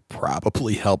 It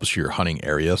probably helps your hunting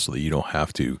area so that you don't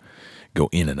have to go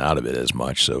in and out of it as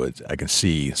much. So I can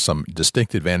see some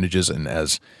distinct advantages. And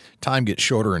as time gets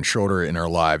shorter and shorter in our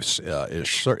lives,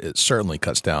 it certainly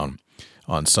cuts down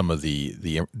on some of the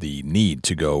need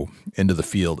to go into the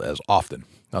field as often.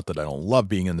 Not that I don't love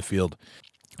being in the field,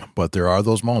 but there are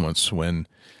those moments when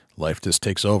life just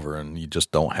takes over and you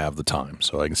just don't have the time.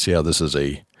 So I can see how this is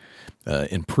a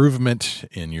improvement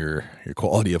in your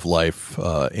quality of life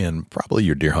and probably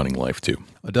your deer hunting life too.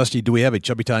 Dusty, do we have a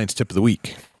Chubby Tines tip of the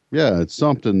week? Yeah, it's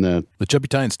something that... The Chubby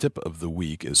Tines tip of the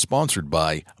week is sponsored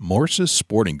by Morse's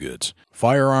Sporting Goods.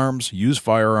 Firearms, used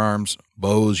firearms,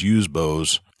 bows, used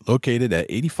bows, located at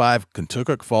 85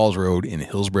 Kentucky Falls Road in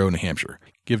Hillsborough, New Hampshire.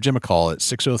 Give Jim a call at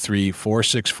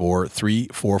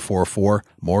 603-464-3444,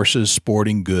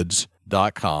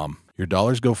 morsessportinggoods.com. Your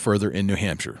dollars go further in New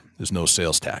Hampshire. There's no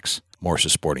sales tax.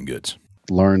 Morse's Sporting Goods.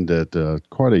 Learned at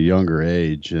quite a younger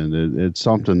age, and it's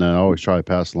something that I always try to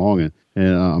pass along.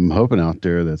 And I'm hoping out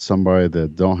there that somebody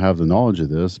that don't have the knowledge of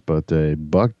this, but a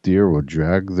buck deer will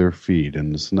drag their feet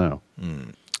in the snow.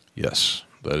 Yes,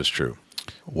 that is true.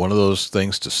 One of those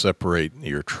things to separate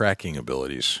your tracking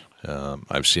abilities.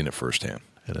 I've seen it firsthand,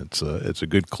 and it's a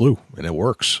good clue, and it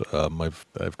works. I've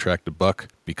tracked a buck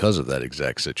because of that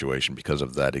exact situation, because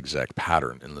of that exact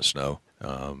pattern in the snow.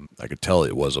 I could tell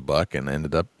it was a buck, and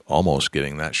ended up almost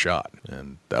getting that shot.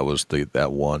 And that was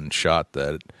that one shot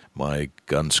that my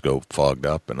gun scope fogged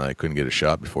up, and I couldn't get a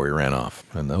shot before he ran off.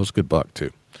 And that was a good buck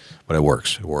too. But it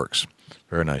works. It works.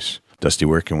 Very nice. Dusty,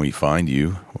 where can we find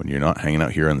you when you're not hanging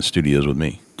out here in the studios with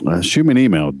me? Shoot me an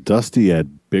email,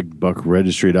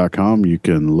 dusty@bigbuckregistry.com. You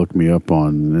can look me up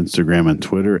on Instagram and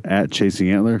Twitter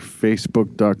 @ChasingAntler,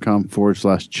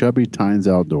 Facebook.com/Chubby Tines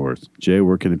Outdoors. Jay,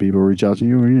 where can the people reach out to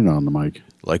you when you're not on the mic?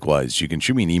 Likewise, you can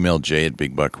shoot me an email,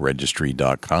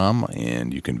 jay@bigbuckregistry.com,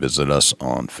 and you can visit us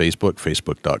on Facebook,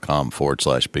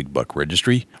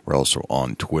 facebook.com/bigbuckregistry. We're also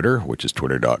on Twitter, which is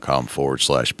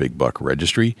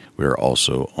twitter.com/bigbuckregistry. We're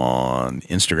also on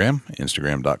Instagram,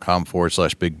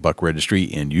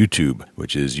 instagram.com/bigbuckregistry, and YouTube,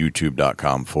 which is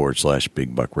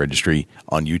youtube.com/bigbuckregistry.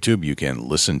 On YouTube, you can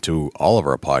listen to all of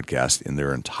our podcasts in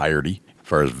their entirety. As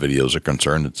far as videos are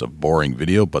concerned, it's a boring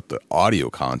video, but the audio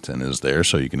content is there,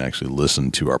 so you can actually listen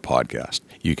to our podcast.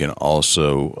 You can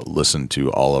also listen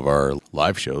to all of our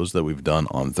live shows that we've done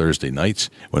on Thursday nights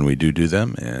when we do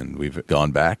them, and we've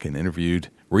gone back and interviewed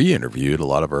re-interviewed a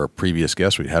lot of our previous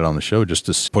guests we had on the show just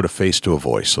to put a face to a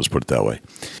voice. Let's put it that way.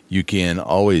 You can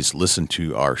always listen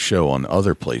to our show on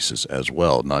other places as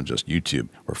well, not just YouTube.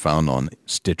 We're found on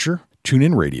Stitcher,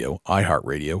 TuneIn Radio,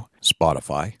 iHeartRadio,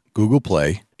 Spotify, Google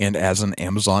Play, and as an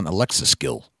Amazon Alexa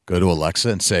skill. Go to Alexa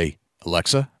and say,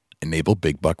 Alexa, enable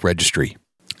Big Buck Registry.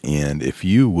 And if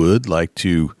you would like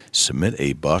to submit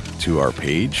a buck to our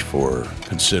page for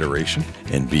consideration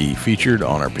and be featured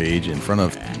on our page in front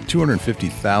of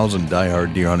 250,000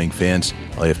 diehard deer hunting fans,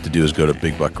 all you have to do is go to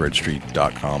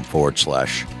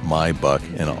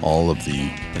bigbuckregistry.com/mybuck, and all of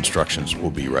the instructions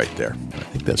will be right there. I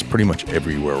think that's pretty much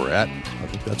everywhere we're at. I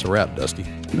think that's a wrap, Dusty.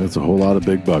 That's a whole lot of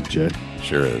big buck, Jay.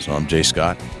 Sure is. I'm Jay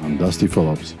Scott. I'm Dusty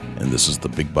Phillips. And this is the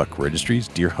Big Buck Registry's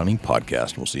Deer Hunting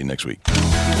Podcast. We'll see you next week.